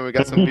went over there and we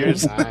got some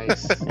beers.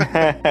 Nice.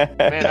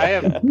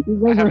 Man,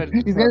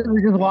 these guys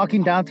were just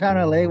walking downtown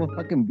LA with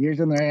fucking beers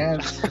in their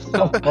hands.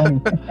 So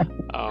funny.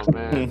 Oh,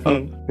 man.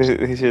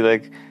 He's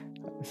like,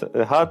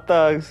 hot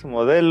dogs,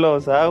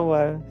 modelos,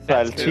 agua,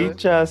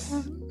 salchichas.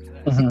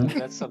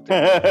 That's something.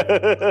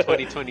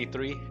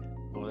 2023.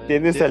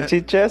 ¿Tienes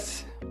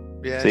salchichas?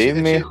 Yeah, sí,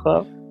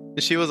 mijo.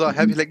 She was all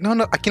happy, like, no,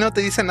 aquí no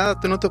te dice nada,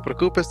 tú no te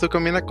preocupes, tú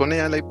comiendo con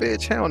ella. Like,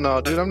 bitch, hell no,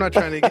 dude, I'm not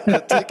trying to get a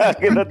ticket.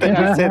 Que no te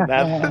dice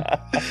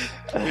nada.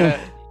 Yeah,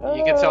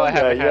 you can tell I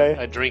haven't had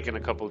a drink in a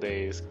couple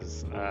days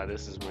because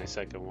this is my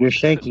second one. You're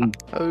shaking.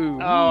 Oh,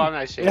 I'm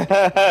not shaking.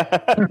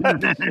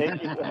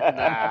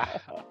 Nah.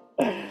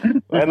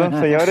 Bueno,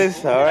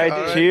 señores, all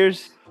right,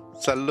 cheers.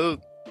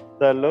 Salud.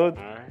 Salud.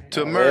 Right.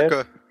 To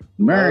America.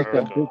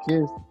 America,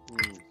 bitches.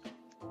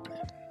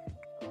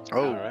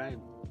 Oh. All right.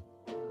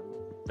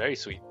 Very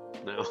sweet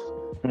now.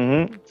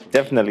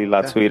 Definitely a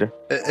lot sweeter.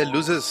 It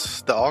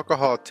loses the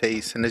alcohol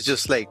taste, and it's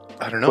just like,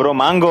 I don't know. Puro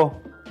mango.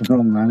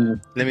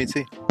 Let me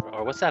see.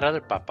 Or what's that other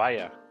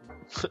papaya?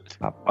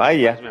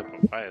 Papaya.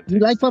 You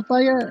like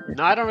papaya?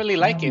 No, I don't really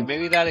like it.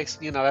 Maybe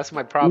that's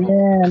my problem.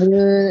 Yeah,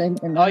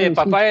 dude. And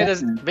papaya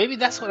does. Maybe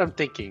that's what I'm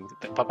thinking.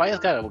 Papaya's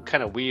got a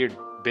kind of weird,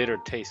 bitter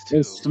taste too.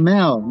 The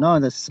smell. No,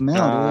 the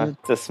smell, dude.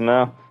 The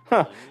smell.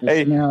 Huh.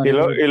 Hey, smell, y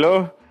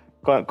luego,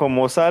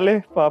 como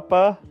sale,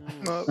 papá.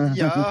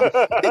 Ya.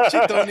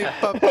 Tony,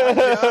 papá,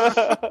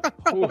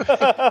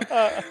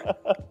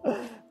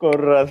 Con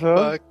razón.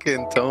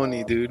 Fucking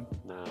Tony, dude.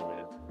 Nah,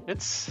 man.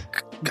 It's...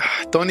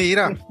 Tony,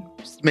 mira.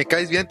 Me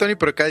caes bien, Tony,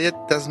 pero cada día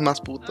estás más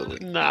puto, güey.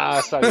 Nah,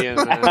 está bien,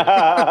 man.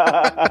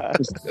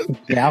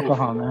 The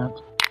alcohol, man.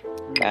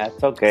 Yeah,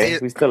 it's okay.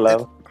 We still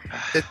love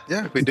it.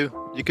 Yeah, we do.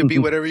 You can be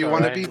whatever you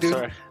want to be, dude.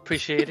 Sorry.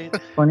 Appreciate it.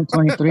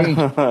 2023.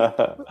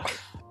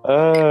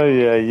 Oh,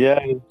 yeah.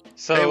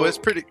 So it was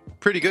pretty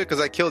good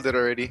because I killed it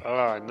already.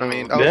 Oh, no. I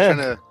mean, I was trying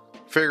to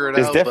figure it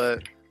out,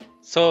 but...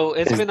 So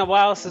it's been a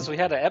while since we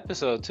had an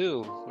episode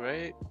too,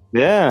 right?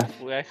 Yeah.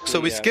 So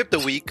we skipped a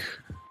week.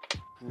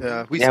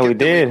 Yeah, we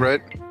did. Week,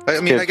 right? I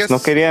mean, I guess no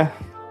quería.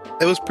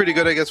 It was pretty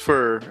good. I guess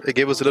it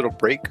gave us a little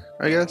break.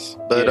 I guess,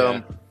 but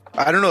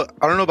I don't know.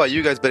 I don't know about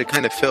you guys, but it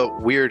kind of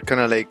felt weird. Kind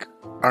of like,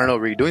 I don't know,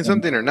 were you doing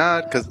something or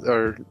not?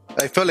 Or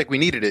I felt like we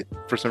needed it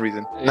for some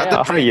reason. Not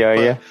the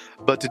drink,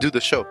 but to do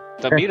the show.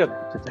 The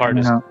meetup part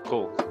is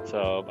cool.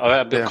 So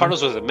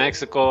Carlos was in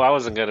Mexico. I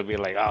wasn't gonna be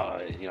like,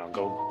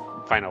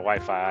 go find a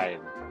Wi-Fi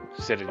and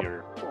sit in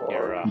your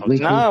hotel.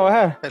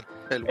 No,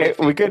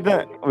 we could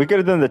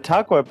have done the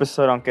taco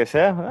episode, aunque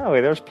sea. No,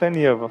 there was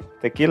plenty of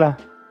tequila.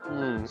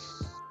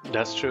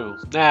 That's true.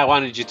 I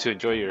wanted you to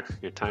enjoy your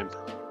time.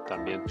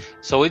 También.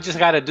 So we just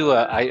got to do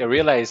I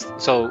realized,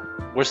 so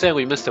we're saying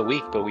we missed a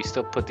week, but we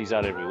still put these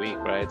out every week,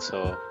 right?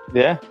 So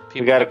yeah,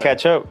 we got to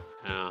catch up.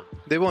 Yeah.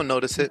 They won't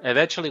notice it.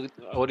 Eventually,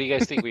 what do you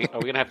guys think? Are we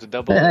going to have to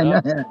double it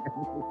up?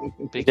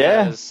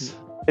 Because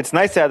it's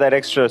nice to have that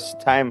extra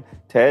time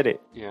to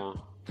edit. Yeah.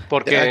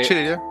 Porque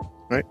actually,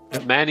 right.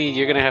 Manny,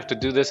 you're going to have to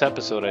do this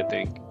episode, I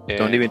think.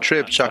 Don't even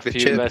trip, chocolate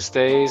chip. A few less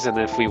days, and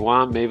if we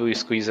want, maybe we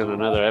squeeze in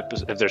another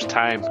episode. If there's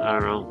time, I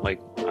don't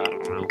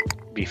know,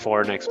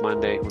 before next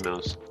Monday, who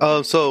knows?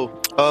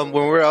 When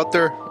we're out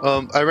there,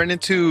 I ran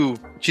into,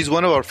 she's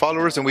one of our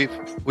followers, and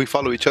we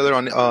follow each other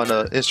on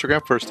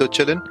Instagram for Still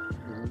Chillin'.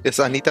 It's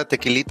Anita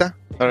Tequilita.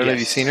 I don't know if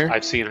you've seen her.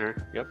 I've seen her.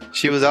 Yep.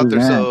 She was out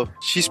there, so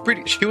she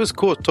was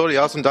cool, totally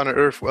awesome, down to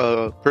earth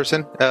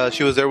person.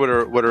 She was there with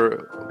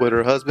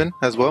her husband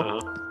as well,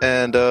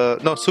 and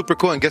no, super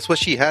cool. And guess what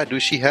she had,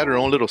 dude? She had her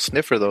own little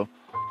sniffer though.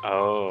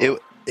 Oh.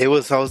 It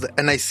was,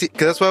 and I see,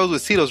 because that's why I was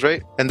with Celos,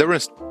 right? And they were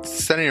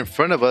standing in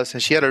front of us,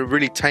 and she had a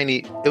really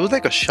tiny, it was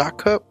like a shot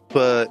cup,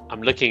 but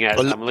I'm looking at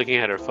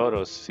her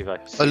photos, see if I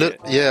see it.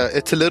 Yeah,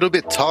 it's a little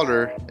bit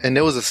taller, and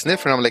there was a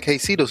sniffer, and I'm like, hey,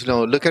 Celos,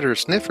 look at her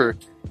sniffer.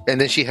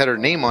 And then she had her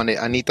name on it,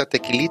 Anita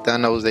Tequilita,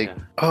 and I was like,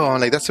 oh, I'm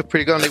like, that's a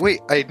pretty good. I'm like,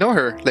 wait, I know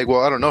her. Like,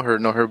 well, I don't know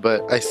her,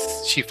 but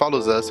she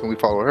follows us, and we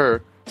follow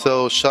her.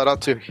 So shout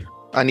out to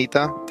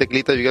Anita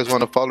Tequilita. If you guys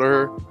want to follow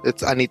her,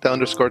 it's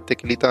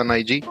Anita_Tequilita on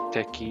IG.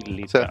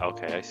 Tequilita. So,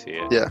 okay, I see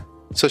it. Yeah.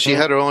 So she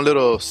had her own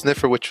little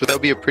sniffer, which that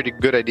would be a pretty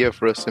good idea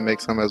for us to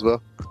make some as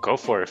well. Go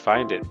for it.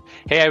 Find it.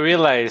 Hey, I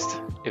realized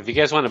if you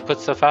guys want to put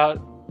stuff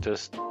out,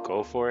 just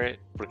go for it.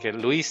 Porque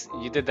Luis,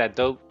 you did that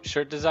dope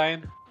shirt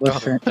design.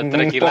 What shirt? The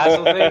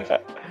Tequilazo thing.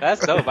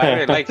 That's dope. I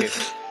really like it.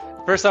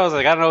 First, I was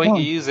like, I don't know if we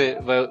can use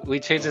it, but we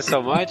changed it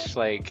so much.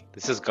 Like,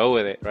 let's just go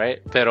with it,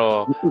 right?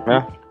 Pero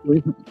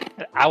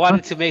I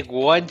wanted to make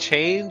one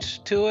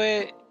change to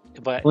it,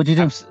 but what'd you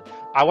do?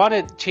 I want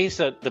to change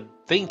the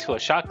thing to a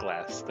shot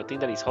glass, the thing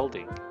that he's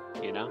holding,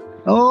 you know?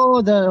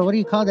 Oh, what do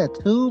you call that,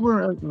 tube?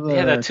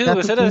 The tube.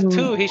 Instead of a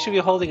tube, he should be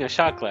holding a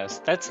shot glass.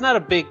 That's not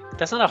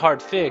a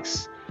hard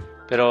fix.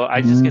 But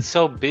I just get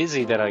so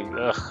busy that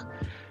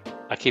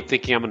I keep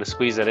thinking I'm going to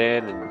squeeze it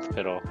in,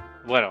 pero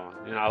bueno,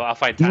 I'll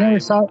find time.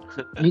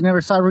 You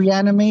never saw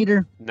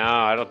Reanimator? No,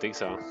 I don't think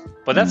so.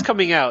 But that's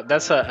coming out.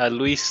 That's a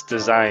Luis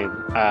design.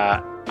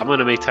 I'm going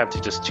to make time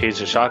to just change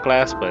the shot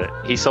glass, but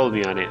he sold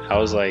me on it. I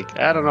was like,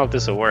 I don't know if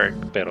this will work,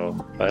 pero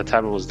by the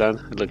time it was done,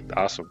 it looked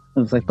awesome. It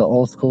was like the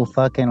old school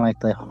fucking, like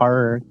the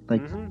horror,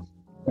 like,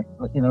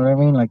 you know what I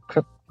mean? Like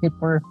Crypt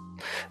Keeper.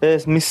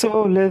 Es mi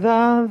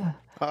soledad.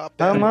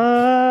 Amarga.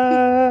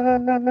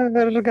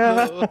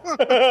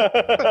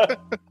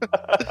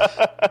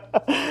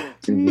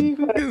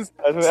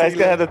 I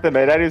still have the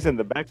Temerarios in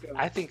the background.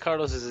 I think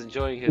Carlos is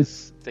enjoying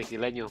his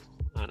tequileño.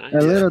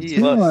 A little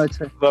too much.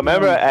 But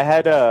remember, I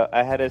had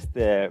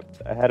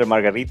a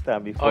margarita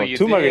before. Oh, you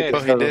Two did?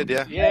 margaritas. Oh, he did,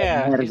 yeah.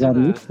 Yeah,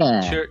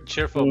 Margarita.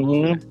 Cheerful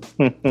mood.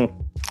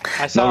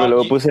 I saw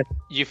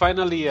you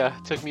finally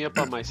took me up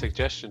on my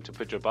suggestion to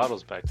put your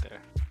bottles back there.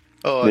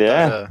 Oh,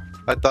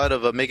 I thought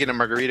of making a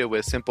margarita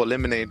with simple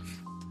lemonade.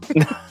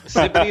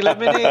 Simply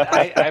lemonade?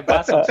 I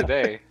bought some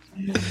today.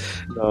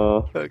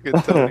 No. Good,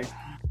 Tony.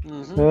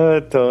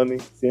 Tony.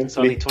 It's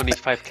only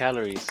 25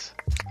 calories.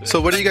 So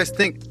what do you guys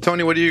think?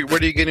 Tony, what are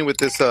you getting with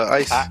this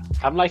ice?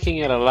 I'm liking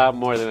it a lot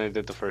more than I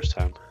did the first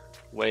time.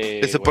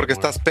 Is it porque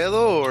estás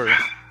pedo or...?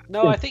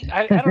 No, I think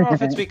I don't know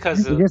if it's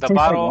because the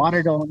bottle. Like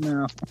water, don't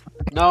know.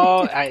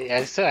 No,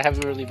 I said I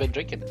haven't really been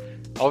drinking.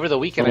 Over the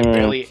weekend, I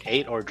barely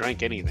ate or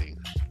drank anything.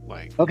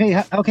 Like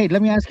okay.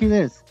 Let me ask you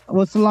this: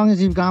 what's the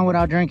longest you've gone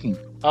without drinking?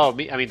 Oh,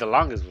 I mean, the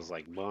longest was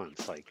like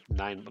months, like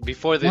 9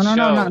 before this show.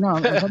 No. I'm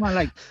talking about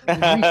like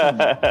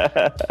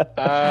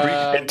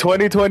in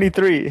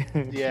 2023.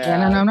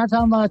 Yeah. No, I'm not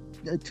talking about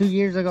 2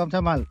 years ago. I'm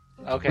talking about.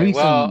 Okay,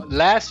 recently. well,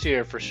 last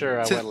year for sure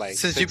I went like.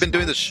 Since you've been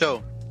doing the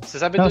show.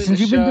 Since I've been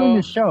doing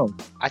the show,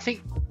 I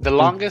think the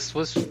longest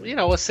was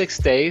 6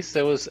 days.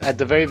 It was at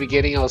the very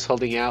beginning. I was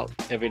holding out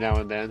every now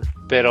and then.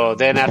 Pero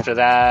then after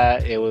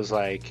that, it was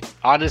like,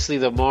 honestly,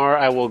 the more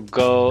I will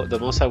go, the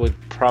most I would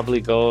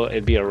probably go.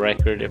 It'd be a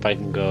record if I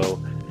can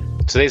go.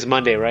 Today's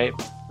Monday, right?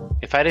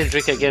 If I didn't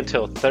drink again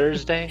till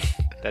Thursday,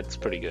 that's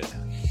pretty good.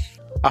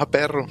 Ah,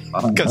 perro.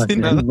 Casi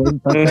nada.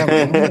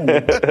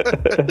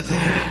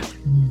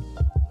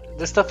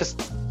 This stuff is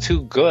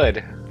too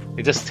good.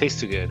 It just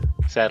tastes too good,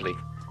 sadly.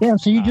 Yeah,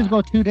 so you just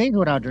go 2 days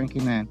without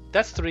drinking then?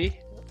 That's 3.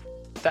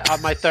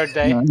 On my third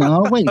day.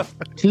 No, wait.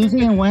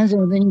 Tuesday and Wednesday,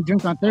 and then you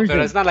drink on Thursday.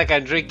 But it's not like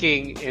I'm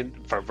drinking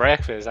for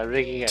breakfast. I'm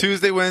drinking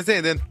Tuesday, Wednesday,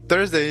 and then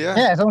Thursday, yeah.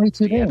 Yeah, it's only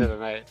 2 days. End of the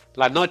night.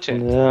 La noche.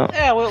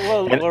 Yeah,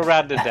 we'll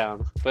round it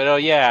down. But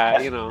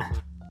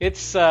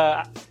it's,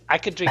 I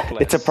could drink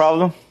less. It's a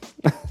problem.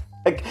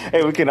 Like,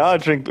 hey, we can all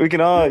drink. We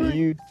can all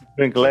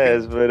drink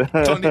less, but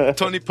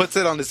Tony puts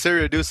it on the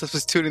cereal, dude,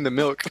 substituting the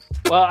milk.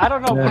 Well, I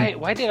don't know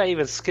why did I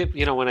even skip?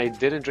 When I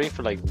didn't drink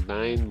for like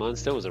 9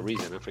 months, there was a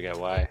reason. I forget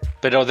why.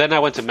 But then I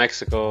went to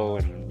Mexico,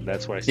 and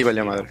that's where I. Y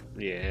valió madre.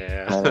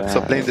 Yeah.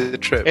 So blame the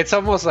trip. It's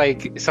almost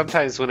like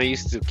sometimes when I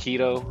used to do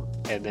keto,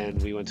 and then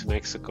we went to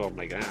Mexico, I'm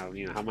like, how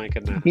am I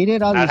gonna? He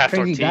did all not these have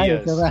crazy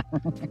tortillas?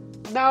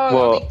 diets.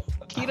 No,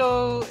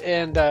 keto,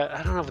 and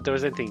I don't know if there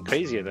was anything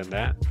crazier than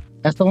that.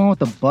 That's the one with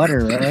the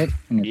butter, right?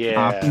 And Yeah,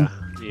 coffee.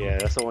 yeah,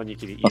 that's the one you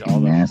could eat Fucking all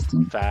the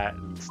nasty. fat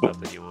and stuff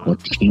that you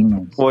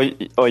want.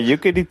 Well, you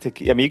could eat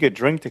tequila. I mean, you could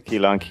drink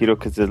tequila on keto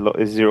because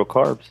it's zero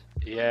carbs.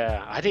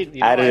 Yeah, I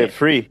didn't. Added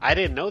free. I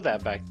didn't know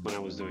that back when I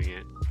was doing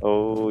it.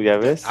 Oh, ya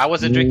ves? I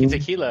wasn't drinking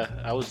tequila.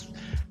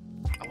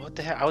 What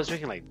the hell? I was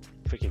drinking like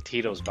freaking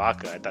Tito's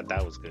vodka. I thought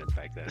that was good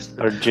back then.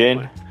 Or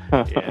gin.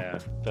 Yeah,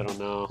 I don't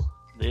know.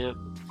 Yeah.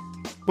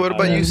 What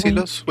about you,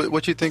 Silos?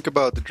 What you think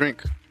about the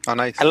drink? On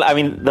ice. I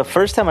mean, the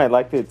first time I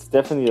liked it, it's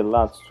definitely a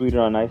lot sweeter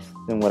on ice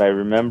than what I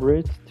remember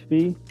it to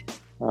be.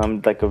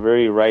 Like a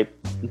very ripe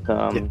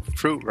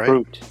fruit, right?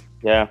 Fruit,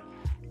 yeah.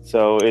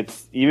 So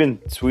it's even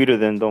sweeter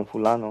than Don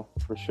Fulano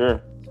for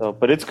sure. So,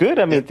 but it's good.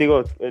 I mean,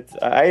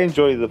 I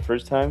enjoyed the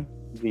first time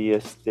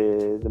the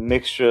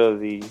mixture of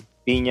the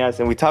piñas,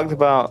 and we talked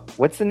about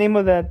what's the name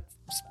of that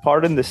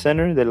part in the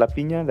center, de la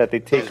piña, that they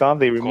take off,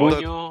 they remove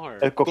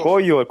el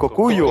cocoyo.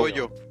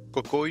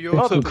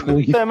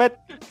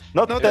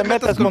 No te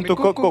metas con tu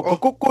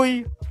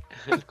cocuy.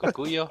 El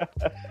cocuyo.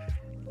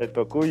 El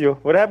cocuyo.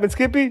 What happened,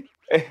 Skippy?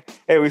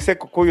 Hey, we said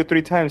cocuyo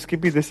 3 times.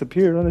 Skippy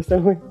disappeared. ¿Dónde está,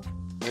 güey?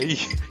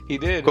 He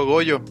did.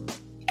 Cogollo.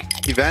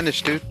 He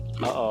vanished, dude.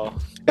 Uh-oh.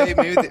 Hey,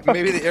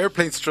 maybe the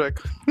airplane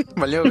struck.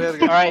 All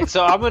right,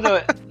 so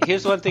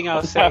here's one thing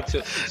I'll say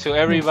to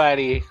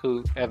everybody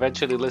who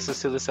eventually listens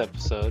to this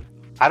episode.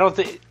 I don't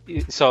think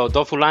so.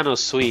 Don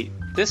Fulano's sweet.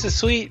 This is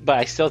sweet, but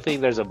I still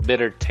think there's a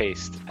bitter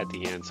taste at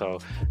the end. So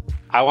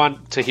I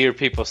want to hear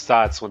people's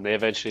thoughts when they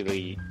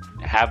eventually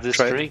have this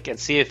drink and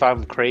see if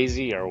I'm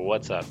crazy or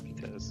what's up.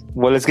 Because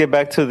let's get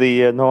back to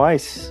the no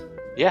ice.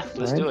 Yeah,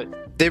 let's do it.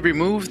 They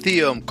removed the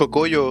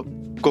cocoyo,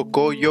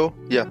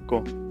 yeah,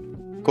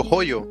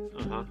 cojoyo.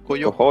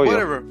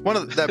 Whatever. One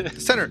of the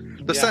center.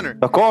 Center.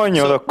 The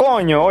coño.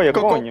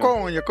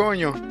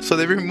 So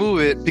they remove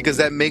it because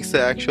that makes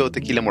the actual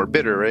tequila more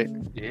bitter, right?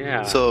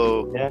 Yeah.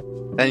 So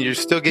and you're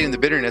still getting the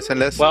bitterness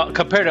unless. Well,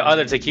 compared to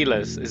other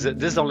tequilas, this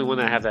is the only one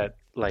that have that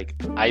like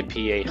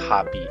IPA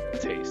hoppy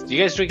taste. Do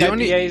you guys drink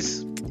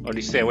IPAs or do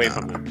you stay away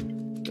from them?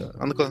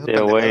 Stay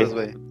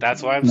away.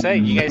 That's why I'm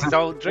saying you guys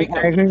don't drink them.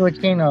 I agree with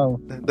Kino.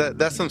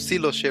 That's some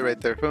CeeLo shit right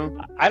there, fool.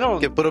 I don't.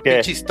 Que puro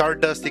pinche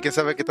Stardust y que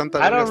sabe que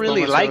tanta. I don't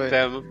really like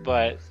them,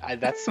 but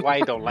that's why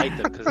I don't like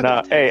them.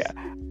 No, hey,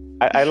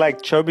 I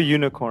like chubby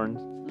unicorns.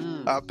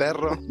 Ah,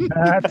 perro.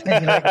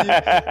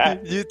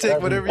 you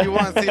take whatever you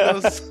want,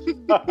 CeeLo's.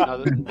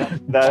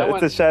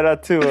 That's a shout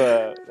out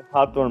to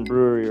Hawthorne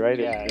Brewery, right?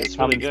 Yeah, it's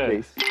really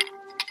good.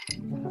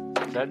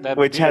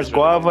 Which has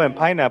guava and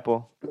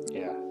pineapple.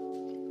 Yeah.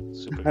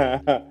 Super.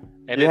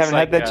 You haven't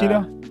had that,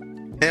 Chino?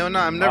 Hell no,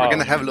 I'm never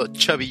gonna have a little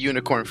chubby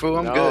unicorn, fool.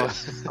 I'm good.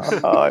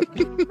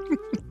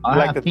 I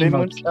like the thin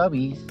ones.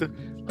 Chubbies,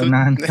 but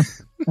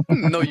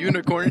no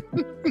unicorn.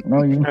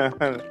 No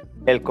unicorn.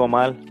 El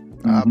comal.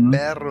 Ah,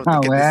 perro. ¿Qué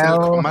te dice el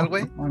comal,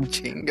 güey?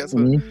 Chingas,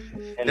 güey.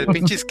 El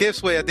pinche Skips,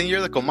 güey. I think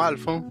you're the comal,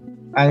 fool.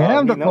 I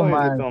am the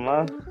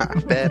comal. Ah,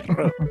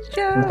 perro.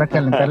 Gusta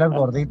calentar las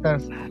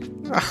gorditas.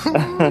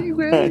 Ay,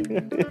 güey.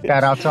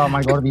 Shout out to all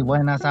my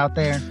gordibuenas out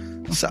there.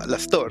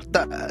 Las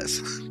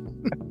tortas.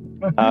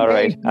 All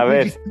right. A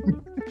ver.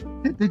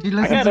 Did you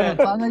listen to the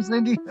song I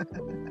sent you?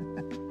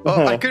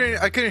 Oh, I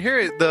couldn't hear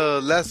it. The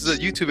last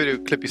YouTube video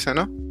clip you sent,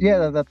 no?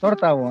 Yeah, the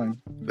torta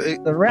one. The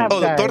rap guy.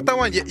 The torta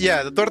one?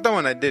 Yeah, the torta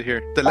one I did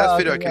hear. The last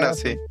video I cannot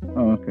see.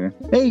 Oh, okay.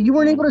 Hey, you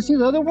weren't able to see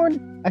the other one?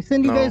 I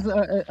sent you guys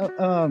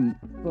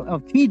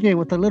of TJ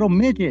with the little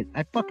midget.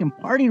 I fucking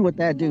partied with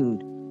that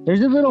dude.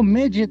 There's a little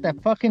midget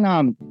that fucking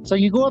so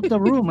you go up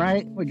the room,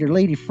 right, with your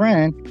lady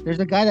friend. There's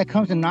a guy that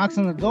comes and knocks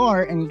on the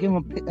door and you give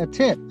him a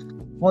tip.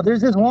 Well,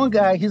 there's this one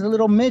guy, he's a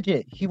little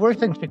midget. He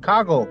works in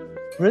Chicago.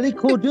 Really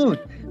cool dude.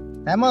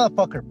 That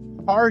motherfucker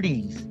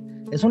parties.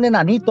 Es un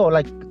enanito,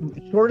 like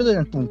shorter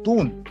than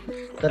Tuntun.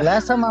 The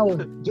last time I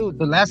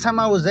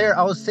was there,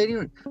 I was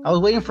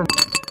waiting for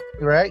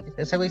right?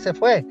 Ese güey se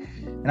fue.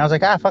 And I was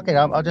like, fuck it,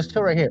 I'll just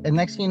chill right here. And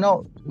next thing you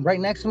know, right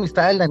next to me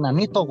está el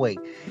enanito, güey.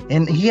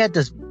 And he had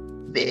this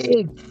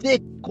big,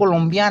 thick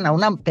colombiana,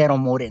 una pero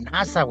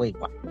morenaza, güey.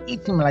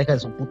 Guapísima, like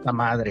su puta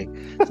madre.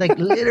 It's like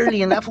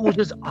literally, and that fool was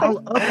just all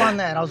up on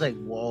that. I was like,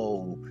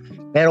 whoa.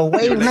 Pero,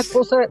 güey, una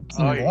cosa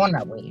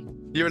chingona, güey.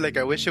 You were like,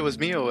 I wish it was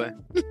me, güey.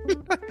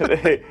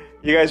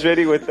 You guys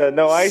ready with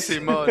no ice?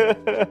 Simón.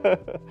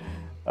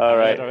 All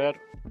right.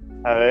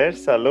 A ver,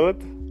 salud.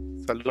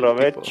 Salud,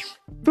 provecho.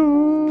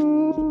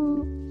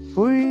 Tú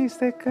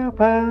fuiste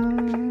capaz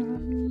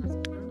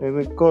en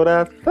el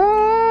corazón.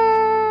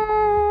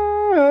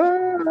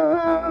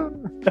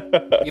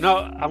 You know,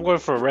 I'm going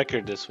for a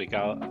record this week.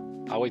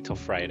 I'll wait till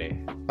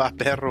Friday.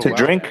 Perro, to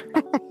drink?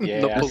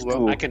 Yeah,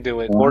 I can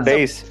do it. 4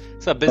 days.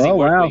 It's a busy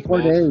work week,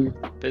 4 days.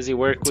 Busy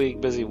work week,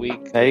 busy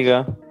week. There you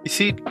go. You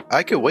see,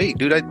 I could wait,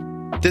 dude. I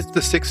did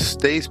the 6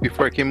 days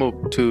before I came up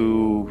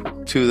to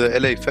the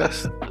LA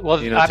Fest. Well,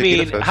 I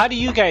mean, how do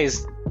you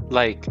guys,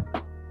 like,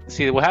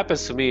 see, what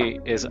happens to me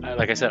is,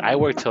 like I said, I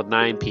work till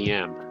 9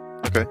 p.m.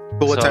 Okay.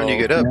 But what time do you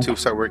get up to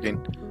start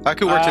working? I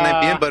could work till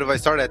 9 p.m., but if I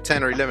start at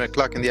 10 or 11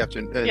 o'clock in the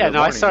afternoon.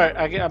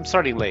 I'm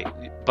starting late.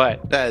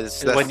 But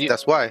that's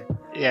why.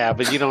 Yeah,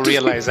 but you don't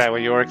realize that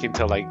when you're working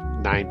till like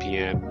 9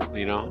 p.m.,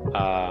 you know?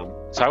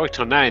 So I work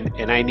till 9,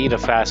 and I need a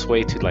fast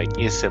way to like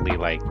instantly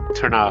like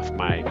turn off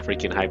my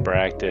freaking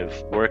hyperactive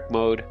work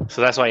mode.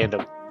 So that's why I end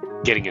up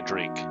getting a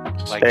drink.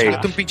 Like,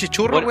 un pinche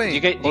churro, güey.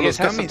 You guys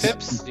have some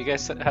tips? You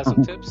guys have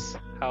some tips?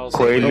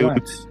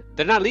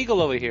 They're not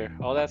legal over here.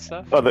 All that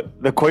stuff. Oh,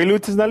 the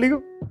Quaaludes is not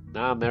legal?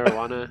 Nah,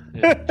 marijuana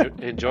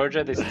in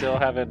Georgia, they still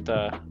haven't.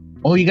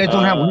 Oh, you guys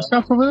don't have weed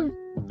stuff over there?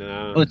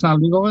 No. Oh, it's not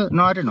legal?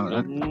 No, I didn't know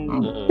that.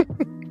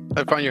 Uh-uh.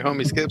 I found your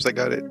homie Skips. I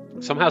got it.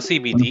 Somehow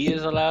CBD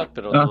is allowed,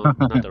 but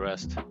not the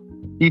rest.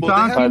 You Well,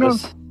 they thought, have you know?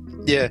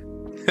 Yeah,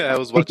 I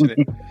was watching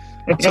it.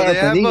 So they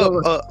have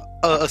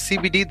a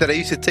CBD that I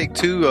used to take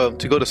to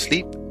go to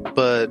sleep,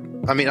 but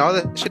I mean all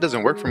that shit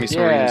doesn't work for me. So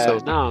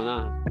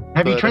No.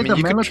 Have you but, tried I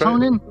mean, the you could try it.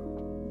 melatonin?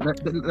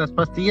 Las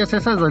pastillas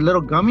esas, the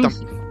little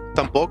gummies?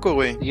 Tampoco,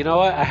 güey. You know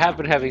what? I have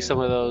been having some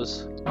of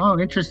those. Oh,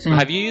 interesting.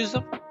 Have you used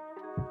them?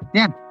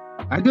 Yeah.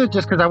 I do it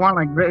just because I want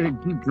like really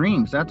deep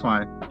dreams. That's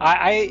why.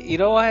 You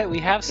know what? We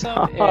have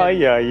some.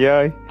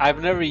 Yeah.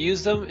 I've never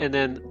used them, and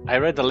then I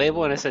read the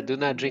label and it said, "Do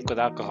not drink with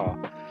alcohol,"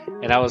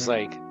 and I was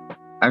like,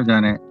 I've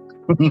done it.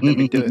 Let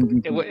me do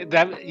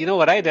it. you know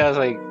what I did? I was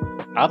like,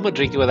 I'm gonna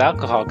drink it with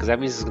alcohol because that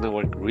means it's gonna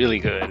work really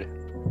good.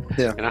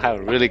 Yeah. And I have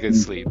a really good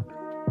sleep.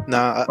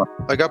 Nah,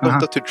 I got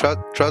bumped up to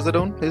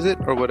trazodone, is it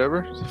or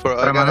whatever?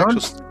 I got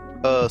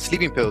actual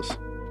sleeping pills.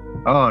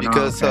 Oh,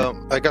 because no.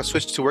 Okay. I got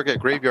switched to work at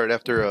graveyard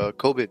after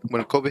COVID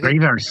when COVID hit.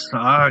 Graveyard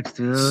sucks,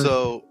 dude.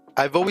 So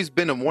I've always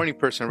been a morning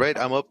person, right?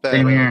 I'm up at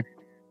Same here.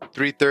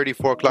 3:30,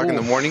 4 o'clock in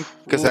the morning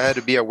because I had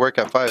to be at work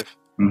at 5.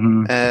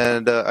 Mm-hmm.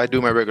 And I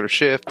do my regular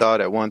shift out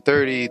at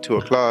 1:30, 2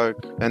 o'clock,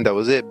 and that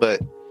was it.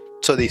 But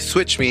so they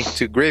switched me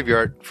to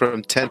graveyard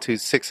from 10 to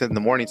 6 in the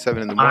morning,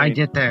 7 in the morning. I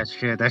get that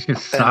shit. That shit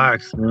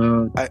sucks,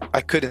 dude. I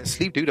couldn't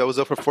sleep, dude. I was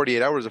up for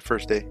 48 hours the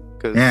first day.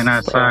 Yeah,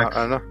 that sucks.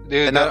 I don't know.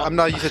 Dude, And I'm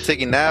not used to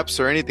taking naps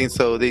or anything,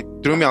 so they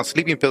threw me on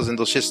sleeping pills, and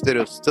those shit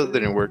still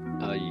didn't work.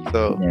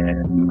 So Yeah,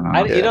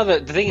 no. You know,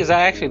 the thing is,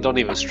 I actually don't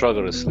even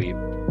struggle to sleep.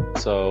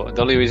 So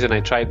the only reason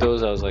I tried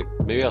those, I was like,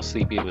 maybe I'll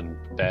sleep even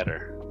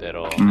better.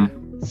 Pero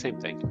same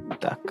thing.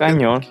 Está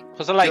cañón.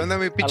 Pues I like, ¿Qué onda,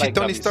 mi I pinche like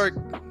Tony gummies. Stark?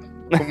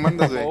 ¿Cómo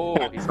andas, güey?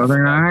 Oh, he's, So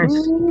they're nice.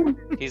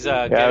 he's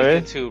getting ves?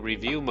 into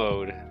review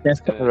mode.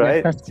 Yes,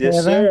 Right? yes,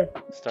 Yes, sir.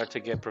 Start to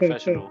get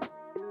professional.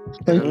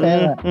 Estoy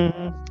peda.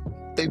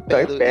 Estoy Estoy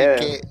pedo, ¿y pedo.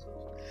 qué?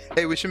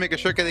 Hey, we should make a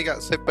shirt que diga,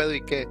 soy pedo,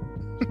 ¿y qué?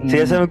 Si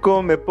ya saben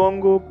cómo me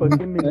pongo, ¿para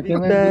qué me ¿Para qué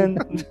me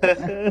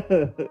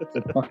invitan?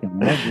 Fucking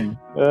legend.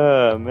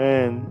 Oh,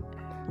 man.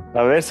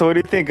 A ver, so what do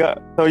you think?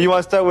 So you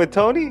want to start with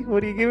Tony?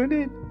 What are you giving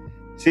it?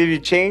 See if you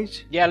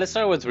changed? Yeah, let's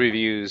start with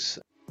reviews.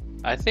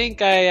 I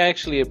think I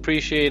actually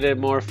appreciate it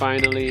more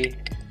finally.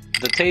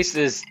 The taste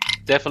is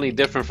definitely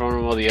different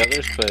from all the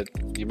others, but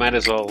you might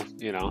as well,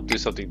 do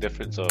something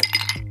different. So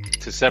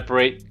to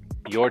separate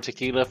your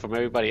tequila from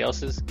everybody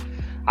else's.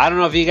 I don't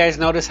know if you guys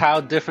notice how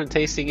different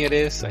tasting it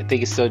is. I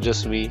think it's still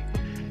just me.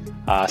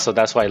 So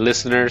that's why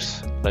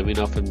listeners, let me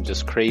know if I'm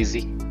just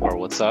crazy or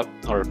what's up.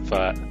 Or if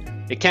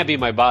it can't be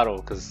my bottle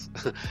because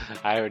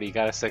I already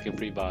got a second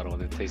free bottle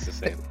and it tastes the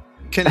same.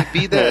 Can it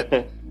be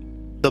that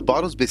the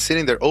bottle's been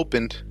sitting there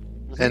opened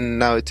and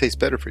now it tastes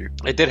better for you?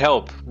 It did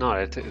help. No,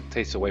 it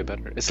tastes way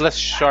better. It's less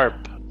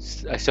sharp.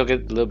 I still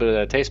get a little bit of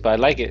that taste, but I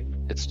like it.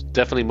 It's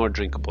definitely more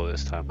drinkable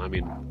this time. I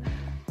mean,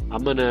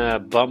 I'm gonna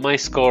bump my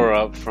score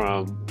up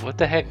from what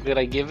the heck did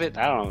I give it?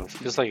 I don't know. It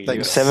feels like,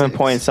 Like 7 6.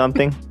 point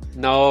something.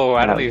 No,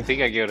 I don't even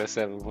think I give it a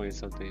 7 point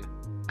something.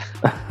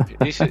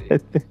 You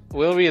should.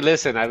 We'll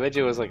re-listen. I bet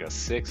you it was like a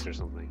 6 or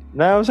something.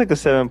 No, it was like a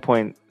 7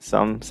 point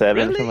seven,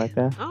 Really? something like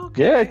that.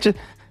 Okay. Yeah,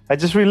 I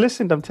just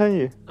re-listened. I'm telling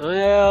you.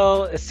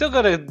 Well, it's still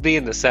gonna be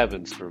in the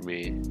 7s for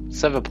me.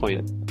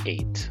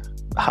 7.8.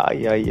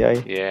 Ay, ay,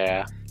 ay.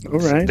 Yeah. All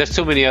right. There's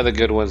too many other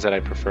good ones that I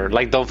prefer.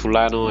 Like Don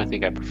Fulano, I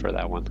think I prefer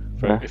that one.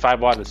 If I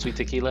bought a sweet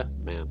tequila,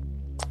 man.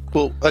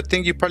 Well, I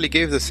think you probably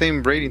gave the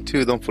same rating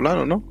to Don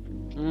Fulano, no?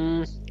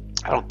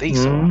 I don't think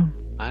so.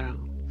 I don't.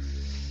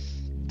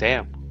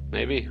 Damn.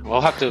 Maybe.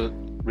 We'll have to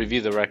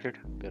review the record.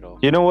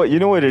 You know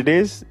what it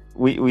is?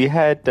 We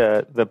had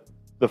the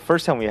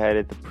first time we had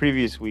it, the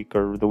previous week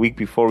or the week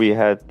before we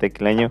had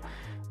Tequileño,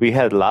 we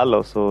had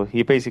Lalo, so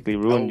he basically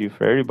ruined you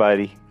for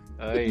everybody.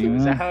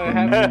 Is that how it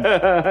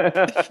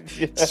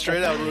happened?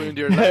 Straight out ruined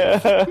your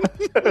life.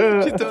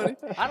 Tony.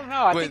 I don't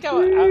know. I think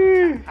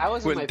I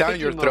was in my down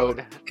picky your mode. throat.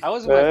 I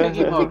was in my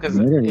picky mode because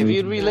if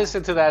you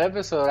re-listen to that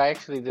episode, I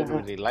actually didn't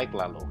really like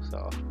Lalo.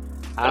 So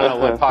I don't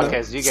know what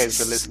podcast you guys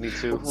been listening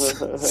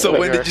to. So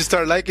when did you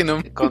start liking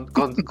him?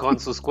 Con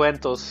sus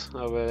cuentos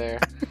over there.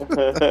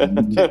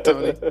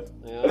 Tony.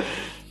 Yeah.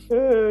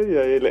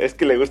 Es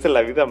que le gusta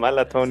la vida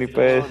mala, Tony,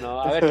 pues.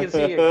 No. A ver, ¿quién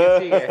sigue?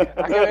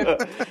 Hay que ver.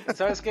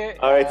 ¿Sabes qué?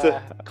 All right, so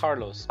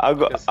Carlos.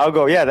 I'll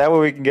go. Yeah, that way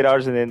we can get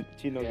ours and then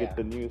Chino get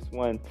the newest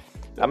one.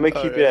 I'm going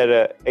to keep it at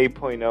a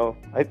 8.0.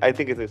 I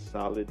think it's a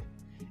solid.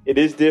 It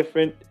is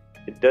different.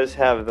 It does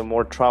have the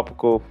more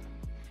tropical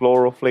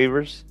floral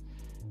flavors.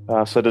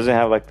 So it doesn't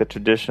have like the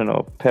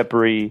traditional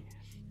peppery,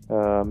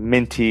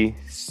 minty,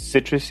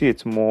 citrusy.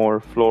 It's more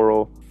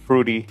floral,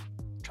 fruity,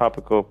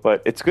 tropical,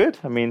 but it's good.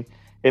 I mean,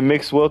 it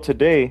mixed well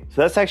today.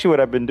 So that's actually what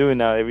I've been doing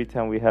now. Every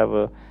time we're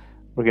going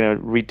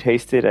to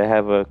retaste it, I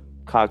have a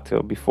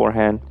cocktail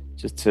beforehand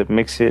just to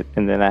mix it,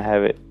 and then I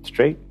have it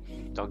straight.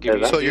 Don't give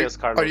me ideas,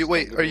 Carlos.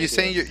 Are you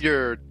saying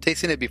you're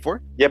tasting it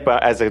before? Yep,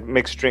 as a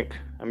mixed drink.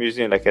 I'm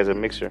using it like as a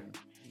mixer.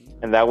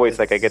 And that way it's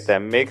like I get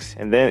that mix,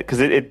 and then because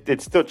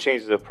it still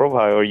changes the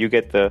profile, or you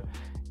get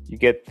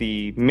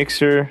the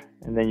mixer,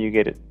 and then you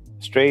get it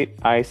straight,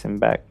 ice, and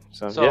back.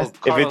 So yes,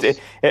 Carlos,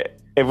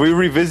 if we're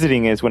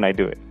revisiting is when I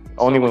do it.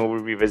 Only when we're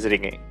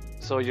revisiting it.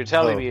 So you're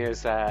telling me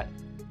is that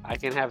I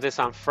can have this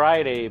on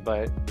Friday,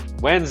 but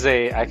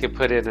Wednesday I can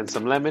put it in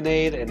some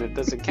lemonade and it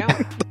doesn't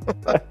count.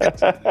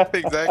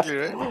 Exactly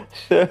right.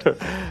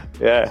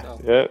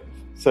 Yeah.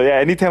 So yeah,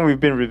 anytime we've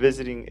been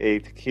revisiting a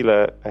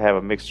tequila, I have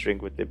a mixed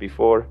drink with it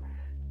before,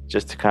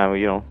 just to kind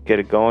of get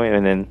it going,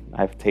 and then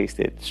I've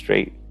tasted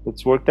straight.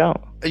 It's worked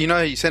out. You know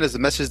how you sent us a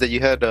message that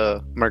you had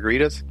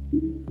margaritas?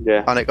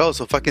 Yeah. I'm like, oh,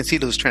 so fucking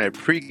Silas was trying to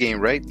pregame,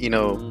 right?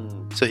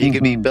 So he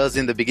could be buzzed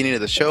in the beginning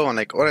of the show. I'm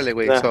like, órale,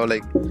 wait. Yeah.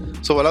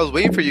 So while I was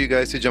waiting for you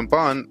guys to jump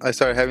on, I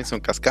started having some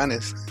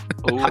cascanes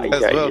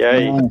as well.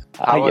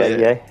 How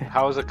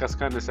was the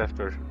cascanes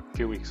after a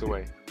few weeks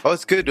away? Oh,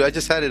 it's good, dude. I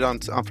just had it on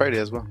Friday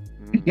as well.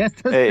 Yes,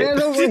 Hey.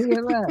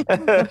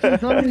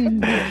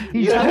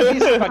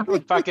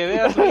 Pa que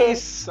veas,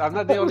 Luis, I'm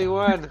not the only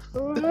one.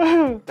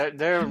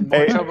 They're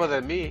more trouble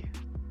than me.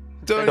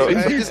 They're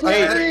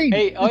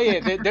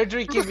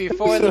drinking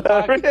before the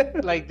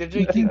podcast. Like they're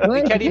drinking,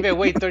 they can't even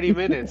wait 30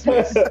 minutes.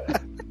 Luis.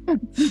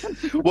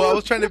 Well,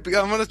 I'm trying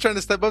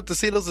to step up to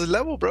Silas'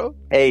 level, bro.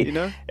 Hey,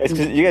 it's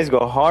because you guys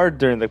go hard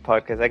during the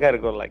podcast. I gotta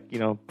go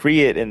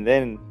pre it and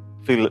then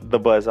feel the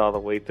buzz all the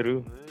way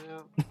through.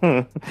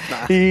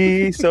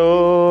 Y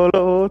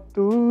solo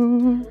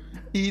tú.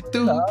 Y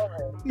tú.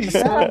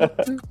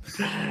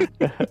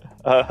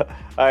 All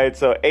right,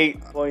 so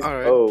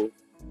 8.0.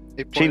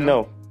 Right.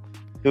 Chino,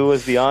 do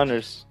us the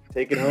honors.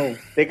 Take it home.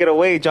 Take it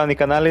away, Johnny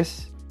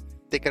Canales.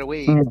 Take it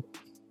away.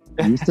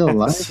 Are you still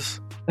alive?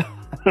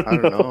 I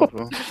don't know,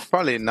 bro.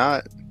 Probably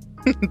not.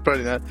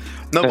 Probably not.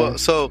 No, but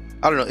so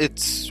I don't know.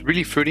 It's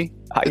really fruity.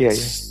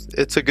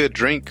 It's a good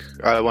drink.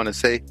 I want to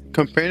say.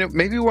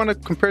 Maybe we want to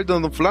compare it to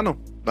the fulano.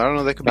 I don't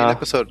know. That could be an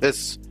episode.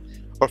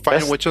 Or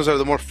finding which ones are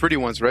the more fruity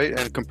ones, right?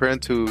 And comparing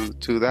to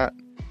that.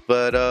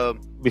 But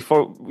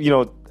before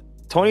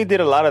Tony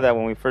did a lot of that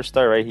when we first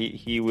started, right?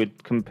 He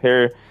would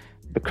compare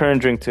the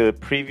current drink to the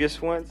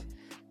previous ones.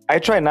 I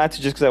try not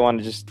to, just because I want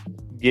to just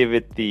give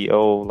it the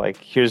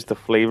here's the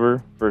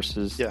flavor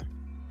versus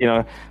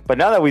but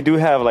now that we do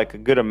have a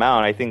good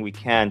amount, I think we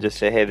can just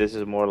say, hey, this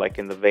is more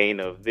in the vein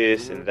of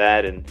this and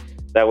that, and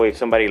that way if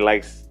somebody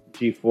likes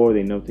G4,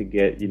 they know to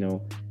get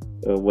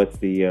what's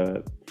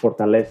the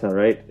Fortaleza,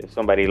 right? If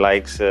somebody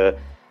likes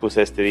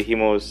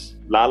dijimos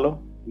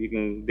Lalo,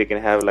 they can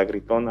have La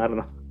Gritona, I don't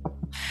know.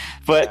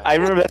 But I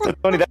remember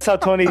that's how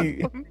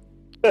Tony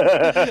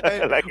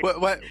Hey,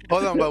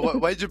 hold on,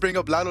 but why did you bring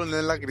up Lalo and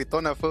then La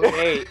Gritona, fool?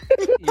 Hey,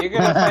 you're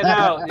gonna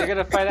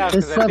find out.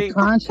 It's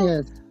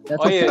subconscious.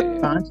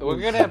 We're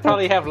gonna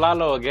probably have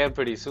Lalo again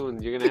pretty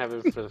soon. You're gonna have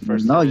it for the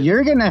first time. No,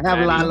 you're gonna have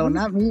Lalo,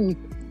 not me.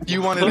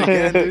 You want it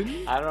again,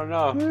 dude? I don't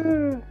know.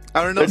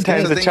 I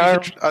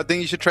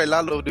think you should try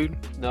Lalo, dude.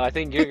 No, I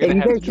think you're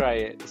gonna have to try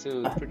it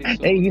soon. Pretty soon.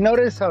 Hey, you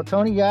notice how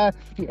Tony has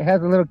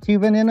a little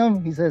Cuban in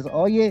him? He says,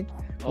 "Oye."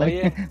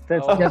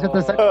 That's true. That's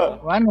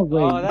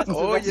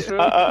true.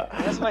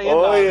 That's my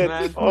in-laws,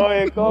 man.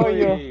 Oye,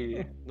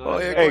 coño.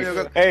 Oye, coño,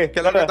 ¿qué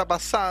es lo que está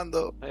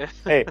pasando?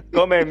 Hey,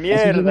 come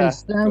mierda.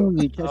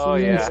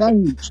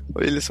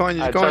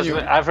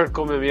 I've heard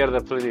come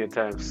mierda plenty of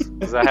times.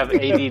 Because I have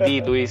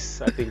ADD,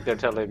 Luis. I think they're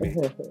telling me.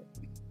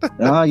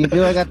 No, you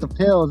do. I got the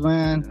pills,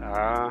 man.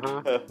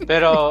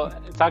 Pero,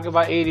 talk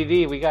about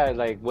ADD, we got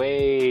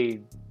way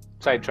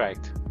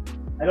sidetracked.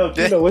 I know,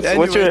 Tino,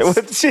 what's your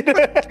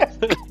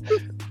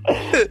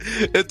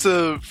It's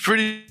a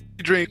fruity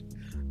drink,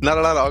 not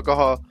a lot of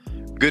alcohol.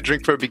 Good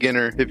drink for a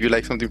beginner if you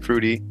like something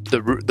fruity.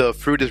 The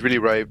fruit is really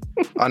ripe.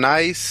 On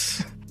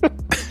ice,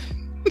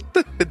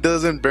 it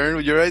doesn't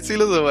burn. You're right,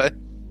 Silas, or what?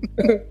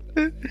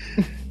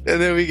 And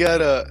then we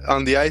got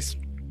on the ice,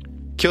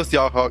 kills the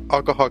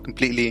alcohol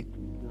completely.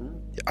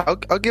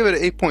 I'll give it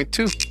an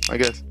 8.2, I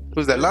guess.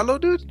 Who's that, Lalo,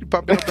 dude? You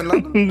popping up in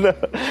Lalo? No.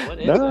 What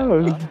is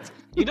that?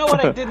 You know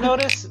what I did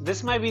notice?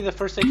 This might be the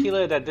first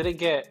tequila that didn't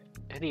get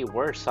any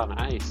worse on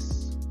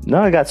ice.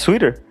 No, it got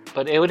sweeter.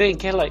 But it didn't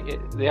get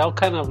they all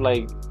kind of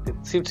it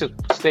seemed to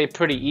stay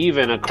pretty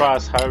even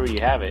across however you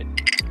have it.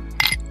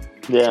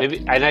 Yeah.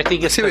 And I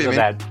think it's because of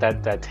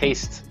that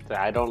taste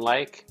that I don't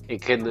like.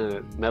 It kind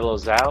of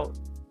mellows out.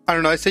 I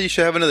don't know. I say you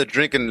should have another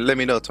drink and let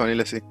me know, Tony.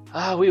 Let's see.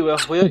 We will.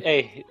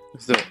 Hey,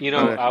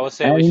 I would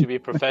say we should be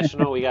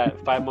professional. We got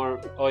 5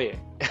 more. Oh, yeah.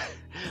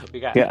 We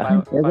got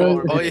 5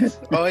 more minutes.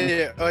 Oh,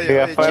 yeah. We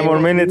got 5 more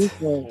minutes.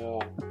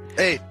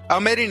 Hey,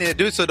 I'm editing it,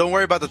 dude, so don't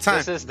worry about the time.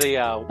 This is the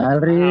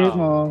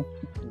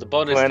the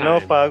bonus bueno,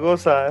 time. para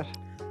gozar.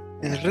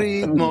 El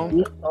ritmo.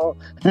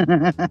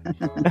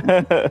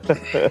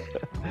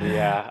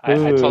 Yeah,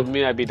 I told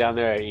me I'd be down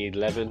there at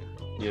 11.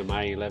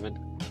 My 11.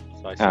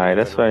 So I all right,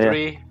 that's fine.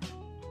 3.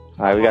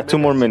 All right, we got 2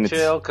 more minutes.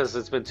 Chill, because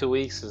it's been 2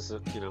 weeks since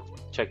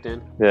checked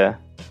in. Yeah.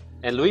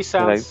 And Luis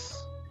sounds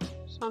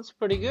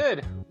pretty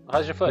good.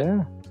 How's your foot?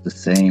 Yeah. The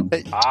same.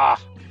 Hey, I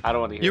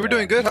don't want to hear. You were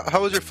doing good.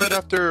 How was your foot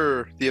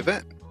after the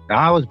event?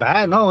 I was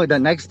bad. No, the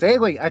next day,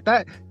 I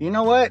thought, you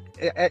know what?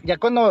 Ya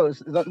cuando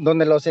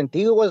donde lo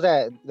sentí was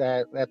at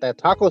that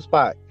taco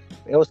spot.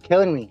 it was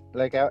killing me.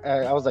 Like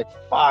I was like,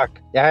 fuck.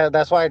 Yeah,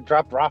 that's why I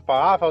dropped Rafa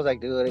off. I was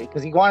like, dude,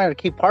 because he wanted to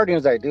keep partying. I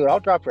was like, dude, I'll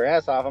drop your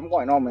ass off. I'm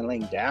going home and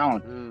laying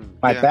down.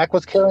 My back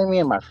was killing me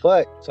and my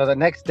foot. So the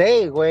next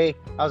day, I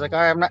was like,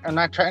 all right, I'm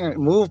not trying to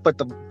move, but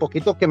the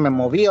poquito que me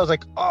moví, I was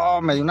like,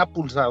 oh, me dio una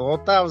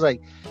pulsadota. I was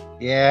like,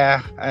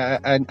 yeah,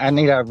 I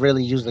need to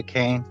really use the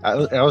cane. I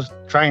was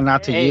trying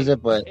not to use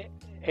it, but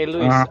hey,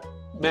 Luis.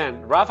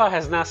 Man, Rafa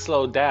has not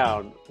slowed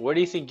down. Where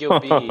do you think you'll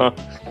be?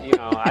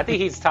 I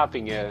think he's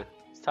topping you.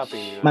 He's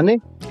topping you.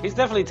 Money? He's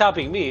definitely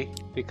topping me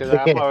because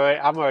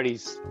I'm already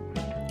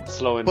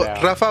slowing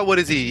down. Rafa, what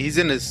is he? He's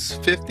in his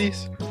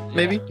 50s,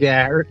 maybe?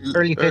 Yeah,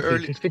 early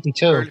 50s. He's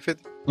 52. Early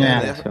 50s.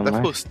 Yeah.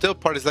 That fool still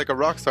parties like a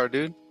rock star,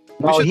 dude.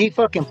 No, he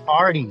fucking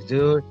parties,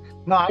 dude.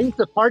 No, I used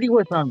to party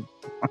with him.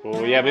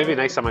 Well, yeah, maybe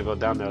next time I go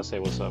down there, I'll say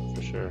what's up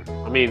for sure.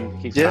 I mean,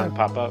 he's trying to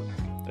pop up.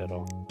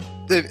 Pero...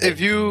 If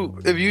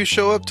you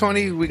show up,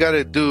 Tony, we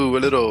gotta do a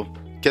little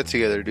get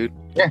together, dude.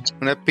 Yeah.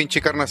 Una pinche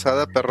carne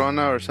asada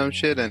perrona or some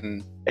shit,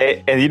 and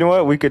you know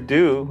what we could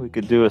do? We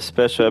could do a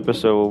special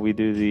episode where we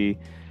do the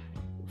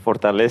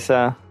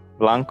Fortaleza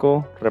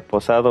Blanco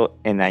Reposado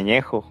en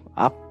Añejo.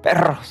 Ah,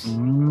 perros.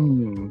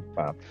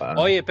 Papá.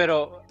 Oye,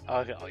 pero.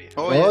 Okay.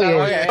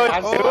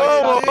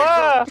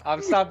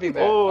 I'm stopping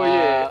there. Oh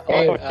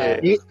yeah.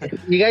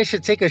 You guys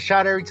should take a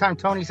shot every time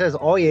Tony says,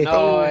 "Oh yeah."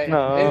 No,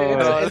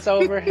 it's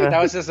over.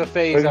 That was just a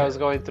phase I was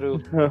going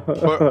through.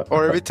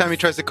 or every time he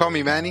tries to call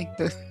me Manny.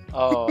 I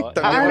don't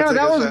know.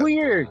 That was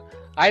weird.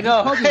 I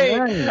know. Hey,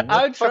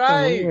 I'm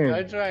trying.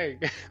 It's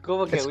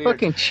weird.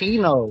 fucking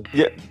Chino.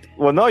 Yeah.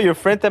 Well, no, your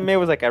friend that made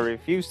was like, I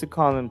refuse to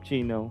call him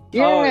Chino.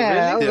 Yeah. Oh, really?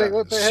 I was like,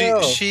 what the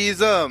hell?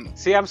 She's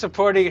See, I'm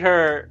supporting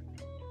her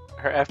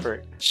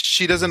effort.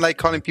 She doesn't like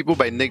calling people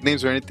by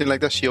nicknames or anything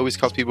like that. She always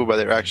calls people by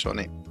their actual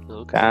name.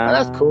 Okay.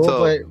 That's cool,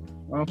 but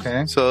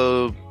okay.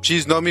 So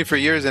she's known me for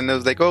years, and it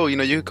was like, oh, you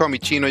can call me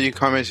Chino, you can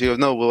call me. She goes,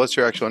 no, well, what's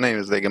your actual name?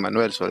 It's like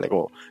Emmanuel. So like,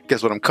 well,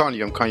 guess what I'm calling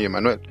you? I'm calling you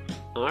Emmanuel.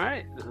 All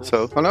right.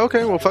 So I'm like,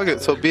 okay, well, fuck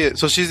it. So be it.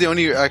 So she's the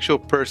only actual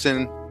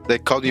person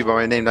that called me by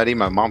my name. Not even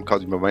my mom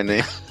called me by my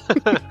name.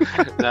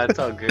 That's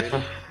all good.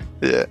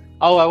 Yeah.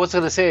 Oh, I was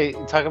gonna say,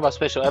 talk about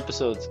special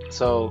episodes.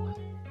 So,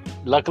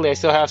 luckily, I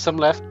still have some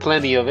left,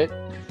 plenty of it.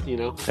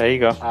 There you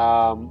go.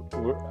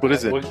 What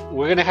is it?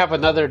 We're gonna have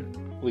another.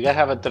 We gotta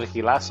have a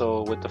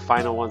tequilazo with the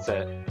final ones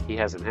that he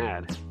hasn't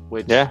had,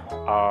 which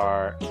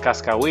are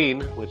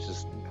Cascawin, which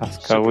is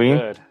super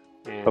good.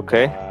 And,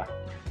 okay.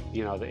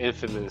 The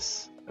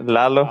infamous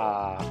Lalo.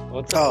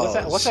 What's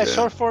that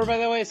short for, by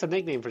the way? It's a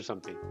nickname for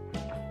something.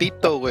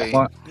 Pito, güey.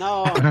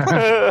 No.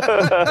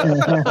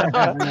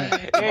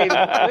 Hey,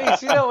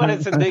 please, you know what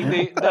it's a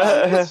nickname? No,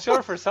 it's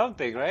short for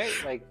something, right?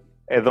 Like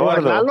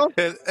Eduardo.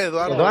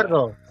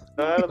 Eduardo.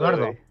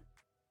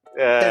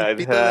 El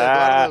pito de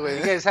Eduardo, güey.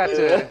 You guys have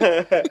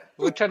to.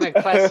 We're trying to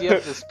class you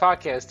up this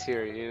podcast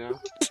here,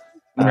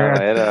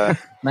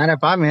 Not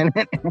if I'm in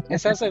it. It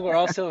sounds like we're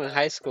all still in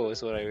high school,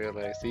 is what I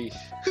realized.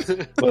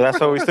 Well, that's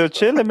why we're still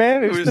chilling,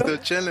 man. We're still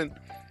chilling.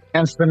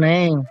 Hence the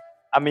name.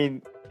 I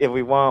mean, if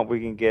we want, we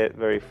can get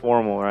very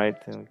formal, right?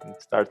 And we can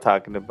start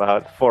talking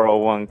about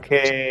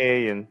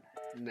 401k and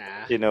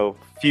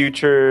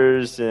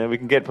futures, and we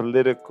can get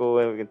political,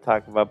 and we can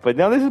talk about. But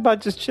no, this is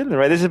about just chilling,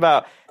 right? This is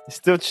about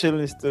still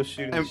chilling, still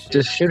shooting,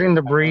 just shooting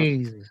the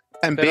breeze.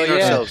 And being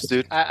ourselves,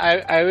 dude.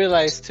 I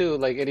realized too,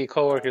 like any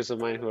coworkers of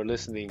mine who are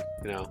listening,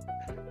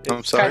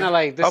 I'm sorry. Kind of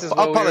like this.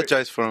 I'll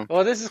apologize for them.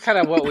 Well, this is kind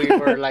of what we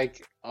were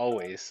like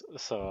always.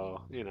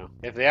 So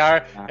if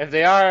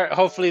they are,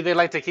 hopefully they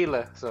like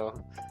tequila. So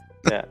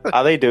yeah,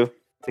 they do.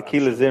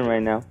 Tequila's in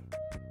right now.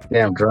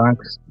 Damn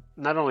drunks.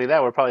 Not only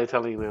that, we're probably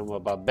telling them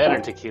about better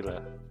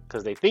tequila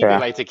because they think they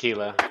like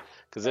tequila.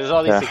 Because there's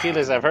all these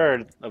tequilas I've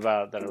heard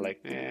about that are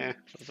like,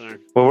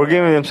 Well, we're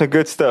giving them some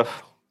good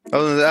stuff. I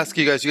was going to ask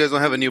you guys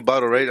don't have a new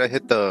bottle, right? I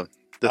hit the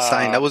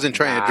sign. I wasn't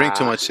trying to drink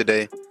too much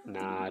today.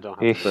 Nah, I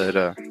don't have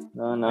But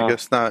no. I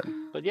guess not.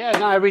 But yeah,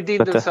 I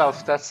redeemed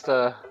himself. That's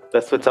what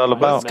it's all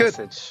about. That's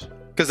good.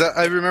 Because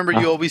I remember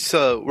you always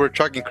were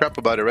talking crap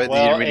about it, right? Well,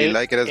 that you didn't really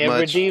like it as much. It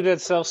redeemed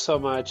itself so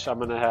much, I'm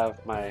going to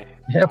have my...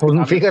 Yeah, pues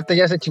fíjate,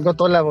 ya se chingó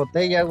toda la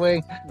botella,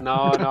 güey.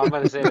 No, I'm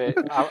going to save it.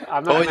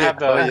 I'm not going to have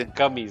the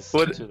gummies.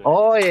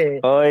 Oye.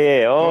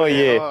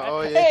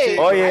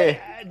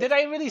 Did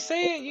I really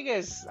say it? You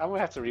guys, I'm going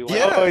to have to rewind.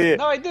 Yeah.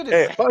 No, I didn't.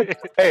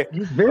 Hey,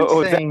 you've been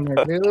saying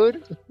it,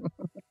 dude.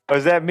 Or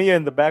is that me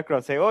in the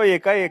background saying, oye,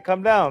 calle,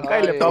 come down.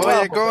 Oye,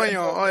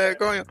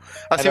 coño.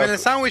 Así viene el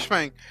sandwich,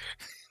 man.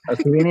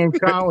 Así viene el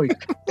sandwich.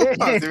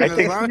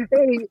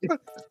 Hey,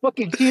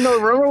 fucking Chino,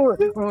 remember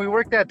when we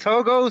worked at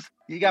Togo's?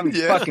 You got me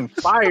fucking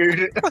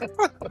fired.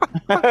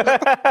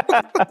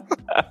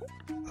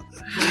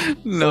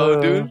 No,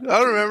 dude. I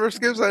don't remember,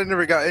 Skips. I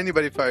never got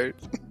anybody fired.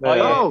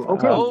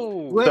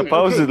 Okay.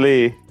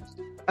 Supposedly. Wait.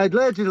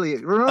 Allegedly.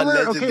 Remember?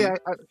 Allegedly.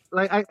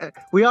 Okay,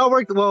 we all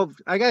worked. Well,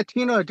 I got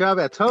Tino a job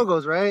at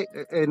Togo's, right?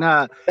 And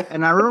I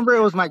remember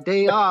it was my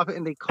day off,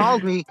 and they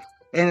called me,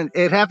 and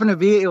it happened to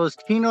be it was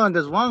Tino and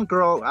this one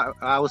girl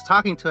I was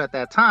talking to at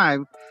that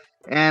time,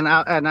 and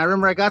I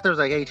remember I got there, I was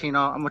like, hey, Tino,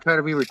 I'm gonna try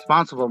to be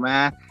responsible,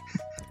 man.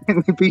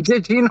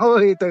 Pinche chino,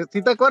 güey.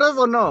 ¿Sí te acuerdas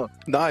o no?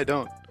 No, I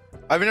don't.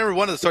 I remember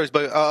one of the stories,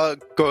 but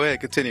go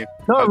ahead, continue.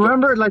 No,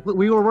 remember, like,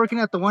 we were working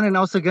at the one in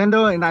El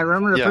Segundo, and I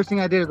remember the first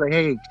thing I did is like,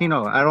 hey,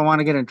 Chino, I don't want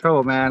to get in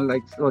trouble, man.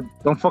 Like, so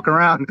don't fuck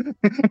around.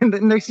 And the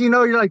next thing you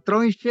know, you're like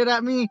throwing shit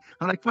at me.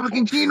 I'm like,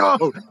 fucking Chino.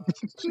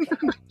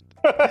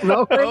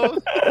 No,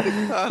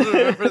 I don't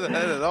remember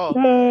that at all.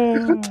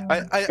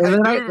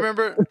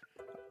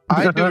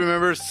 I do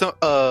remember some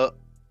a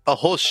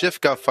whole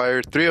shift got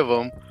fired, 3 of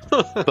them,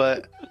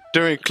 but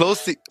during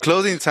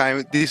closing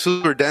time, these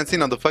fools were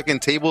dancing on the fucking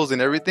tables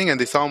and everything, and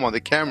they saw them on the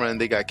camera and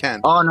they got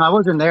canned. Oh no, I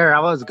wasn't there. I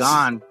was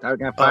gone. I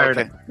got fired.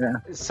 Okay. Yeah.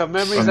 Some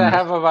memories I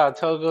have about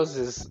Togos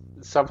is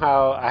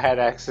somehow I had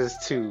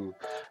access to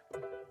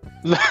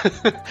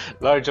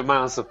large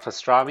amounts of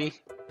pastrami.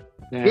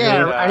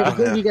 Yeah, I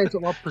gave you guys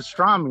all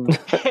pastrami.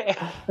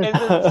 And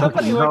then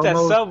somebody worked at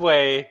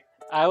Subway.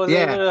 I was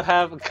able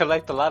to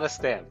collect a lot of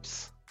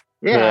stamps.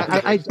 Yeah,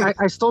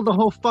 I stole the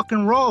whole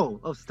fucking roll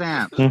of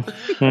stamps.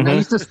 And I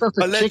used to stuff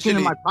the chicken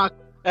in my pocket.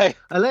 Hey,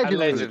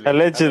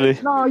 Allegedly.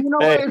 No, you know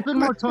what? It's been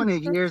more 20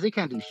 years. They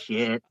can't do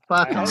shit.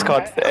 Fuck them.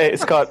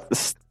 It's called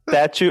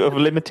statute of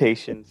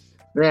limitations.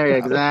 Yeah,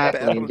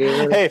 exactly,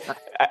 dude. Hey,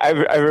 I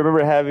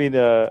remember having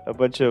a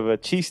bunch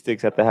of cheese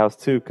sticks at the house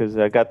too, because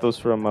I got those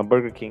from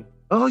Burger King.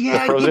 Oh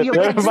yeah, the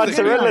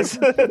mozzarellas.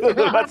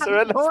 The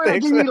mozzarella I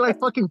sticks. gave you like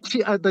fucking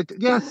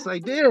yes, I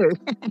did.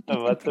 The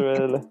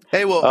mozzarella.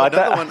 Hey, well,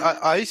 another one.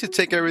 I used to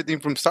take everything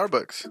from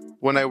Starbucks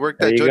when I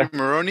worked at Jody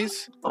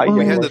Maroney's.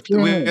 We had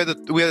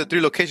the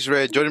 3 locations,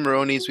 right? Jody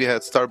Maroney's, we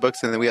had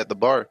Starbucks, and then we had the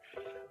bar.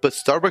 But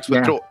Starbucks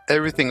would throw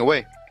everything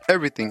away.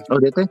 Everything. Oh,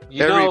 did they?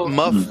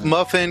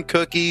 Muffin,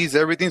 cookies,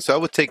 everything. So I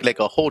would take like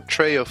a whole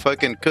tray of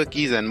fucking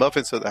cookies and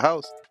muffins to the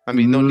house. I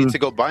mean, no need to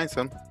go buying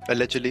some,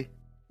 allegedly.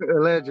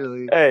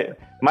 Hey,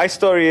 my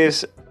story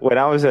is when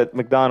I was at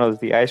McDonald's,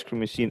 the ice cream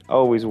machine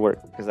always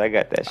worked because I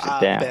got that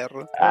shit down.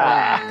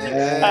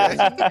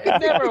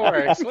 It never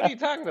works. What are you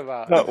talking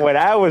about? No, when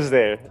I was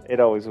there, it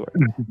always worked.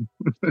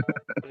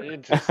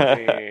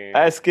 Interesting.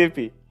 That's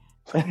Skippy.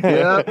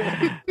 Yeah.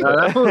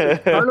 Pablo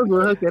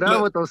se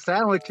quedaba with those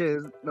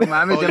sandwiches. No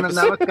mames, yo me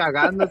andaba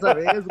cagando esa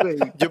vez, güey.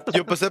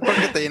 Yo pasé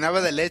porque te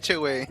llenaba de leche,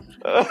 güey.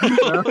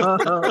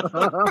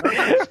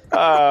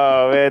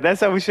 Oh, man. That's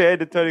how we should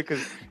end it, Tony,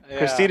 because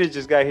Christina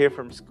just got here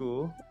from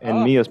school,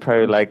 and Mio's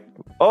probably like,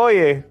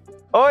 Oye,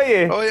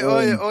 Tony,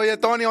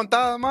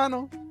 ontada,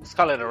 mano. Let's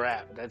call it a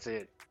wrap. That's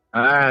it.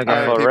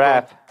 A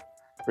wrap.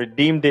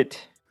 Redeemed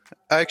it.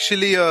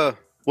 Actually,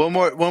 one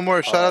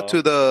more shout out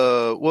to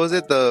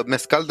the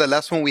mezcal, the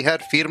last one we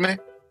had, Firme.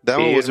 That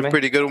one was a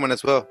pretty good one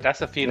as well.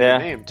 That's a Firme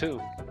name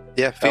too.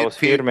 Yeah,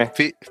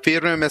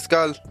 Firme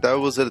Mezcal. That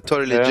was a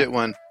totally legit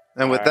one.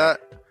 And with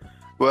that,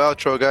 we're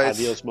outro, guys.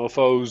 Adios,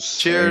 mofos.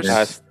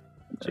 Cheers.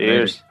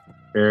 Cheers.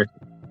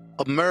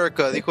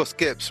 America, dijo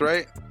Skips,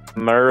 right?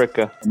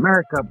 America,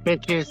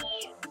 bitches.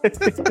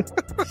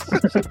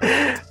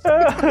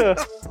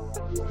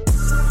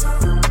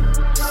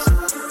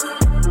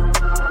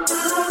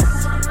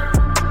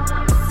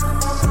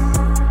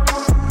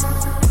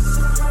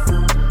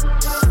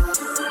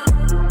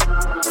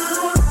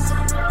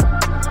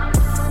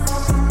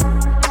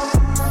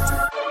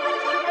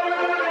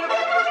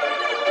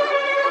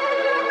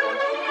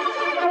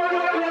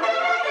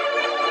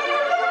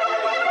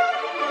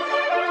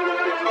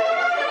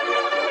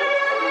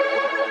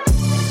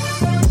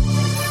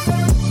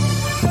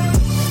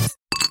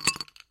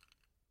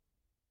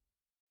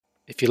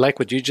 If you like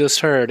what you just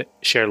heard,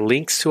 share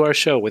links to our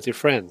show with your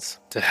friends.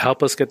 To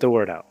help us get the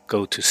word out,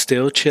 go to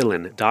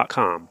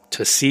stillchillin.com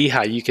to see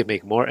how you can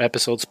make more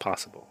episodes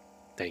possible.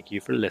 Thank you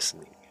for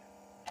listening.